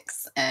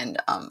topics.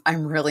 And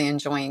I'm really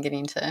enjoying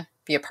getting to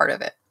be a part of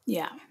it.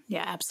 Yeah,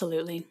 yeah,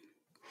 absolutely.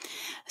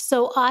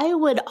 So I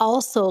would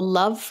also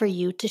love for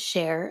you to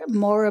share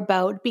more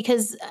about,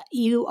 because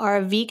you are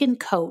a vegan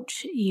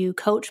coach, you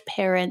coach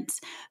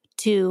parents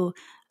to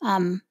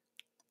um,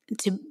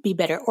 to be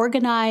better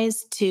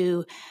organized,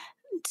 to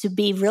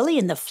be really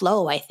in the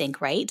flow, I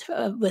think, right,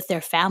 with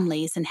their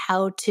families, and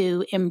how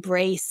to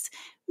embrace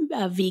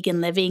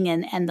vegan living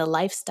and the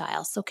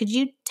lifestyle. So could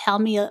you tell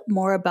me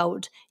more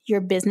about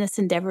your business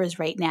endeavors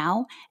right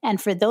now?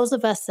 And for those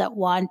of us that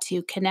want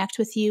to connect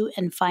with you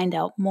and find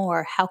out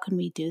more, how can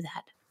we do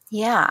that?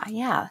 Yeah,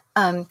 yeah.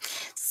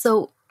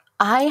 So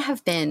I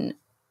have been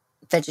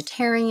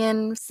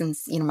vegetarian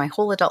since, my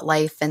whole adult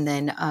life, and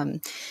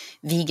then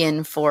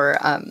vegan for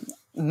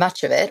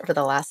much of it, for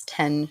the last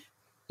 10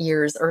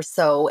 years or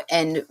so.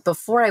 And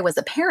before I was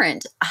a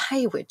parent,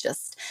 I would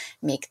just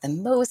make the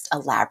most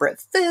elaborate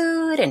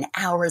food and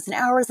hours,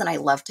 and I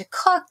loved to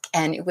cook.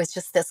 And it was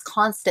just this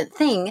constant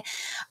thing.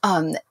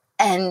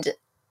 And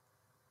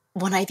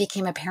when I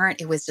became a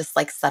parent, it was just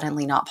like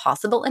suddenly not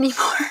possible anymore.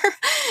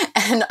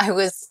 And I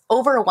was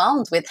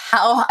overwhelmed with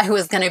how I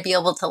was going to be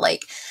able to,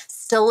 like,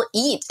 still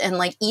eat and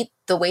like eat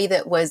the way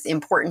that was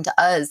important to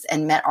us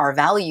and met our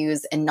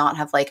values and not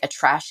have like a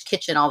trash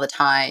kitchen all the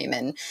time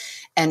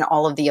and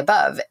all of the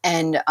above.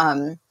 And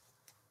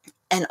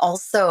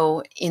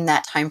also in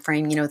that time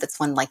frame, you know, that's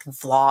when like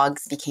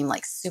vlogs became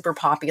like super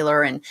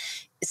popular, and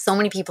so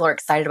many people are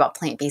excited about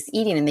plant-based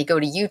eating, and they go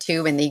to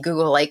YouTube and they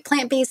Google like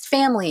plant-based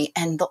family,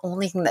 and the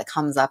only thing that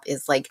comes up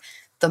is like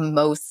the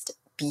most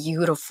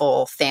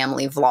beautiful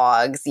family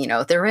vlogs. You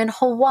know, they're in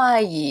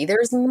Hawaii,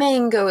 there's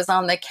mangoes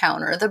on the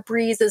counter, the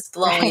breeze is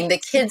blowing, the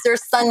kids are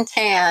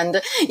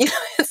suntanned. You know,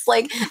 it's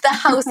like the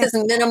house is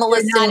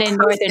minimalist They're not and in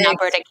perfect. northern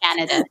Alberta,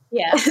 Canada.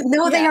 Yeah.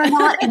 No, they are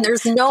not. And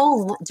there's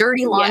no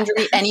dirty Yeah.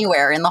 laundry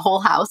anywhere in the whole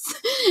house.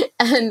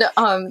 And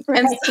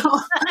so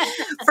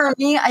for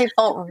me, I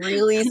felt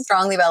really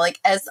strongly about like,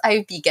 as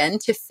I began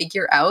to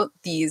figure out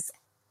these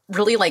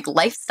really like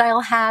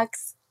lifestyle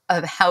hacks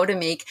of how to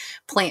make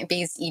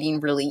plant-based eating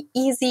really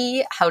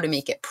easy, how to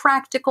make it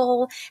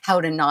practical,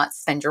 how to not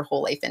spend your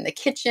whole life in the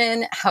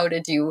kitchen, how to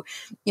do,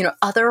 you know,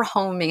 other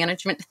home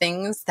management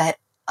things that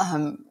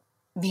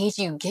made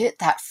you get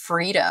that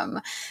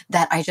freedom,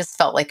 that I just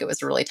felt like it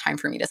was really time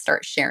for me to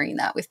start sharing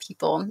that with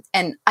people.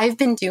 And I've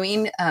been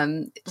doing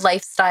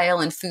lifestyle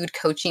and food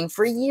coaching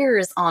for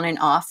years on and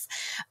off.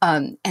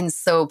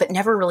 But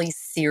never really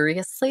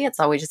seriously.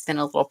 It's always just been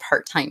a little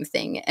part-time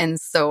thing. And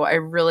so I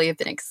really have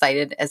been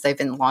excited as I've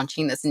been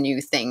launching this new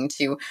thing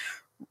to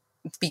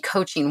be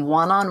coaching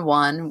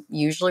one-on-one,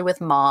 usually with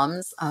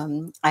moms.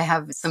 I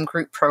have some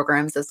group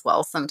programs as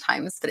well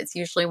sometimes, but it's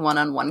usually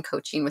one-on-one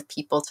coaching with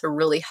people to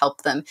really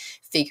help them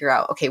figure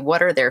out, okay,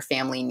 what are their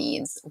family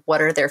needs?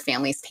 What are their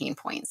family's pain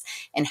points?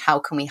 And how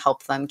can we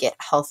help them get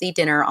healthy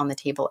dinner on the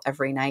table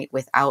every night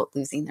without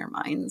losing their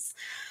minds?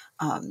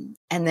 And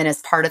then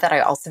as part of that,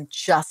 I also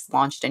just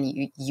launched a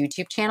new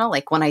YouTube channel.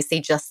 Like when I say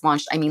just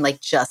launched, I mean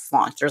like just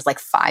launched. There's like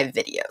 4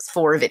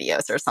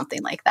 videos or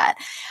something like that.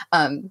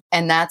 And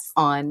that's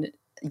on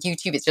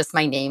YouTube. It's just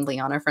my name,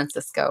 Liana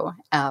Francisco.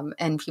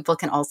 And people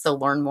can also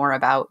learn more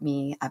about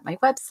me at my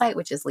website,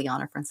 which is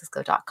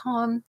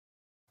lianafrancisco.com.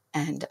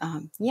 And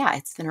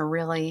it's been a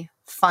really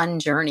fun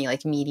journey,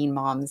 like meeting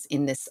moms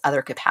in this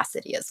other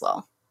capacity as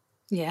well.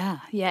 Yeah,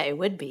 it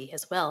would be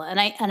as well. And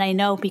I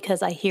know,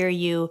 because I hear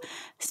you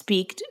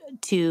speak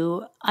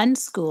to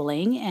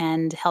unschooling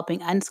and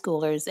helping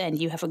unschoolers,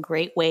 and you have a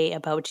great way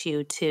about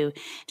you to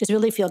just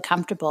really feel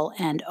comfortable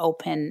and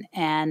open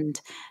and,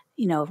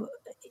 you know,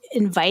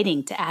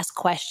 inviting to ask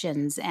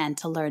questions and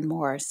to learn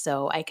more.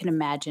 So I can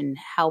imagine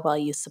how well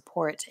you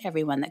support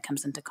everyone that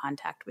comes into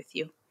contact with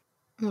you.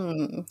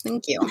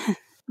 Thank you.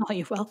 Oh,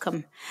 you're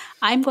welcome.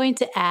 I'm going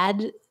to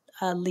add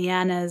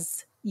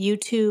Liana's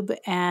YouTube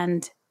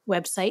and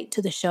website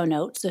to the show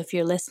notes. So if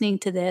you're listening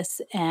to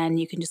this, and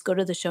you can just go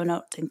to the show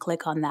notes and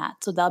click on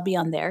that. So they'll be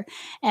on there.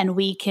 And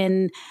we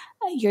can,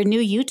 your new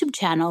YouTube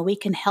channel, we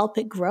can help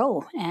it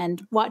grow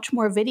and watch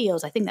more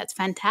videos. I think that's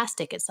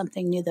fantastic. It's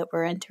something new that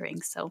we're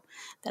entering. So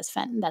that's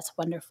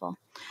wonderful.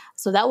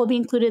 So that will be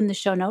included in the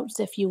show notes.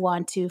 If you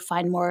want to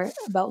find more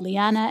about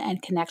Liana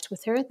and connect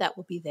with her, that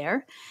will be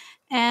there.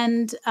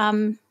 And I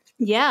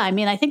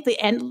mean, I think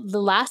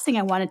the last thing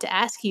I wanted to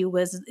ask you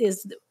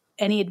is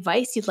any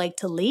advice you'd like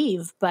to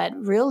leave, but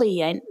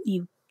really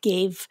you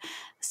gave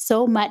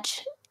so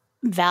much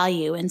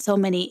value and so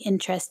many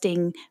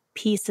interesting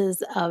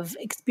pieces of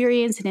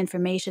experience and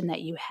information that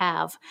you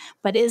have.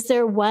 But is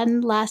there one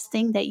last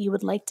thing that you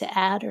would like to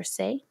add or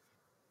say?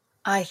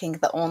 I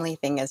think the only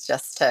thing is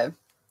just to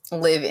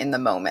live in the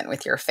moment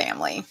with your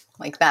family.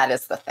 Like that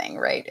is the thing,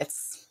 right?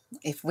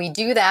 If we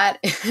do that,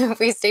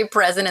 if we stay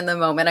present in the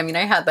moment. I mean,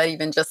 I had that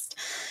even just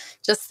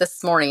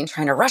this morning,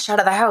 trying to rush out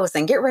of the house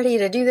and get ready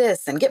to do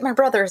this and get my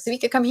brother so he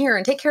could come here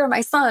and take care of my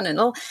son. And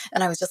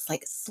I was just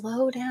like,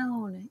 slow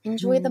down,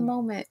 enjoy the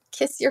moment,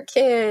 kiss your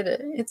kid.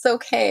 It's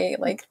okay.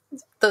 Like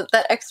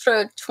that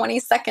extra 20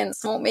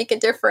 seconds won't make a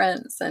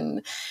difference.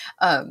 And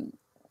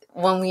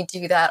when we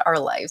do that, our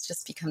lives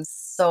just become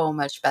so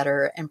much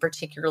better. And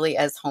particularly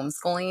as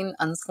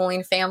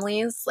unschooling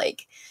families,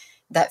 like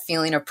that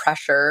feeling of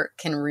pressure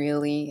can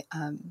really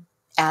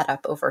add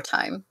up over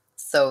time.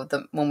 So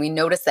when we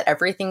notice that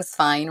everything's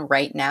fine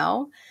right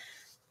now,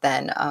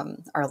 then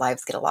our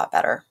lives get a lot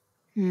better.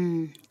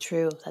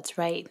 True. That's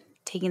right.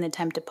 Taking the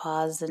time to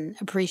pause and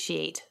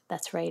appreciate.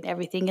 That's right.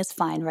 Everything is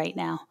fine right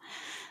now.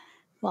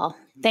 Well,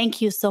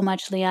 thank you so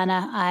much,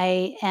 Liana.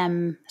 I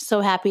am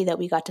so happy that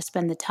we got to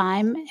spend the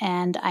time,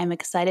 and I'm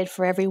excited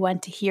for everyone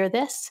to hear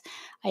this.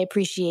 I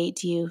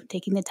appreciate you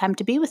taking the time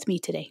to be with me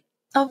today.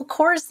 Of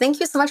course. Thank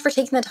you so much for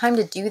taking the time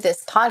to do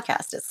this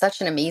podcast. It's such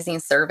an amazing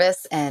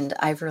service, and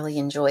I've really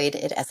enjoyed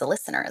it as a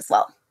listener as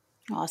well.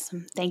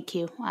 Awesome. Thank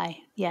you.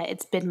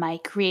 It's been my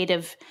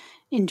creative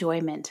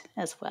enjoyment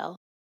as well.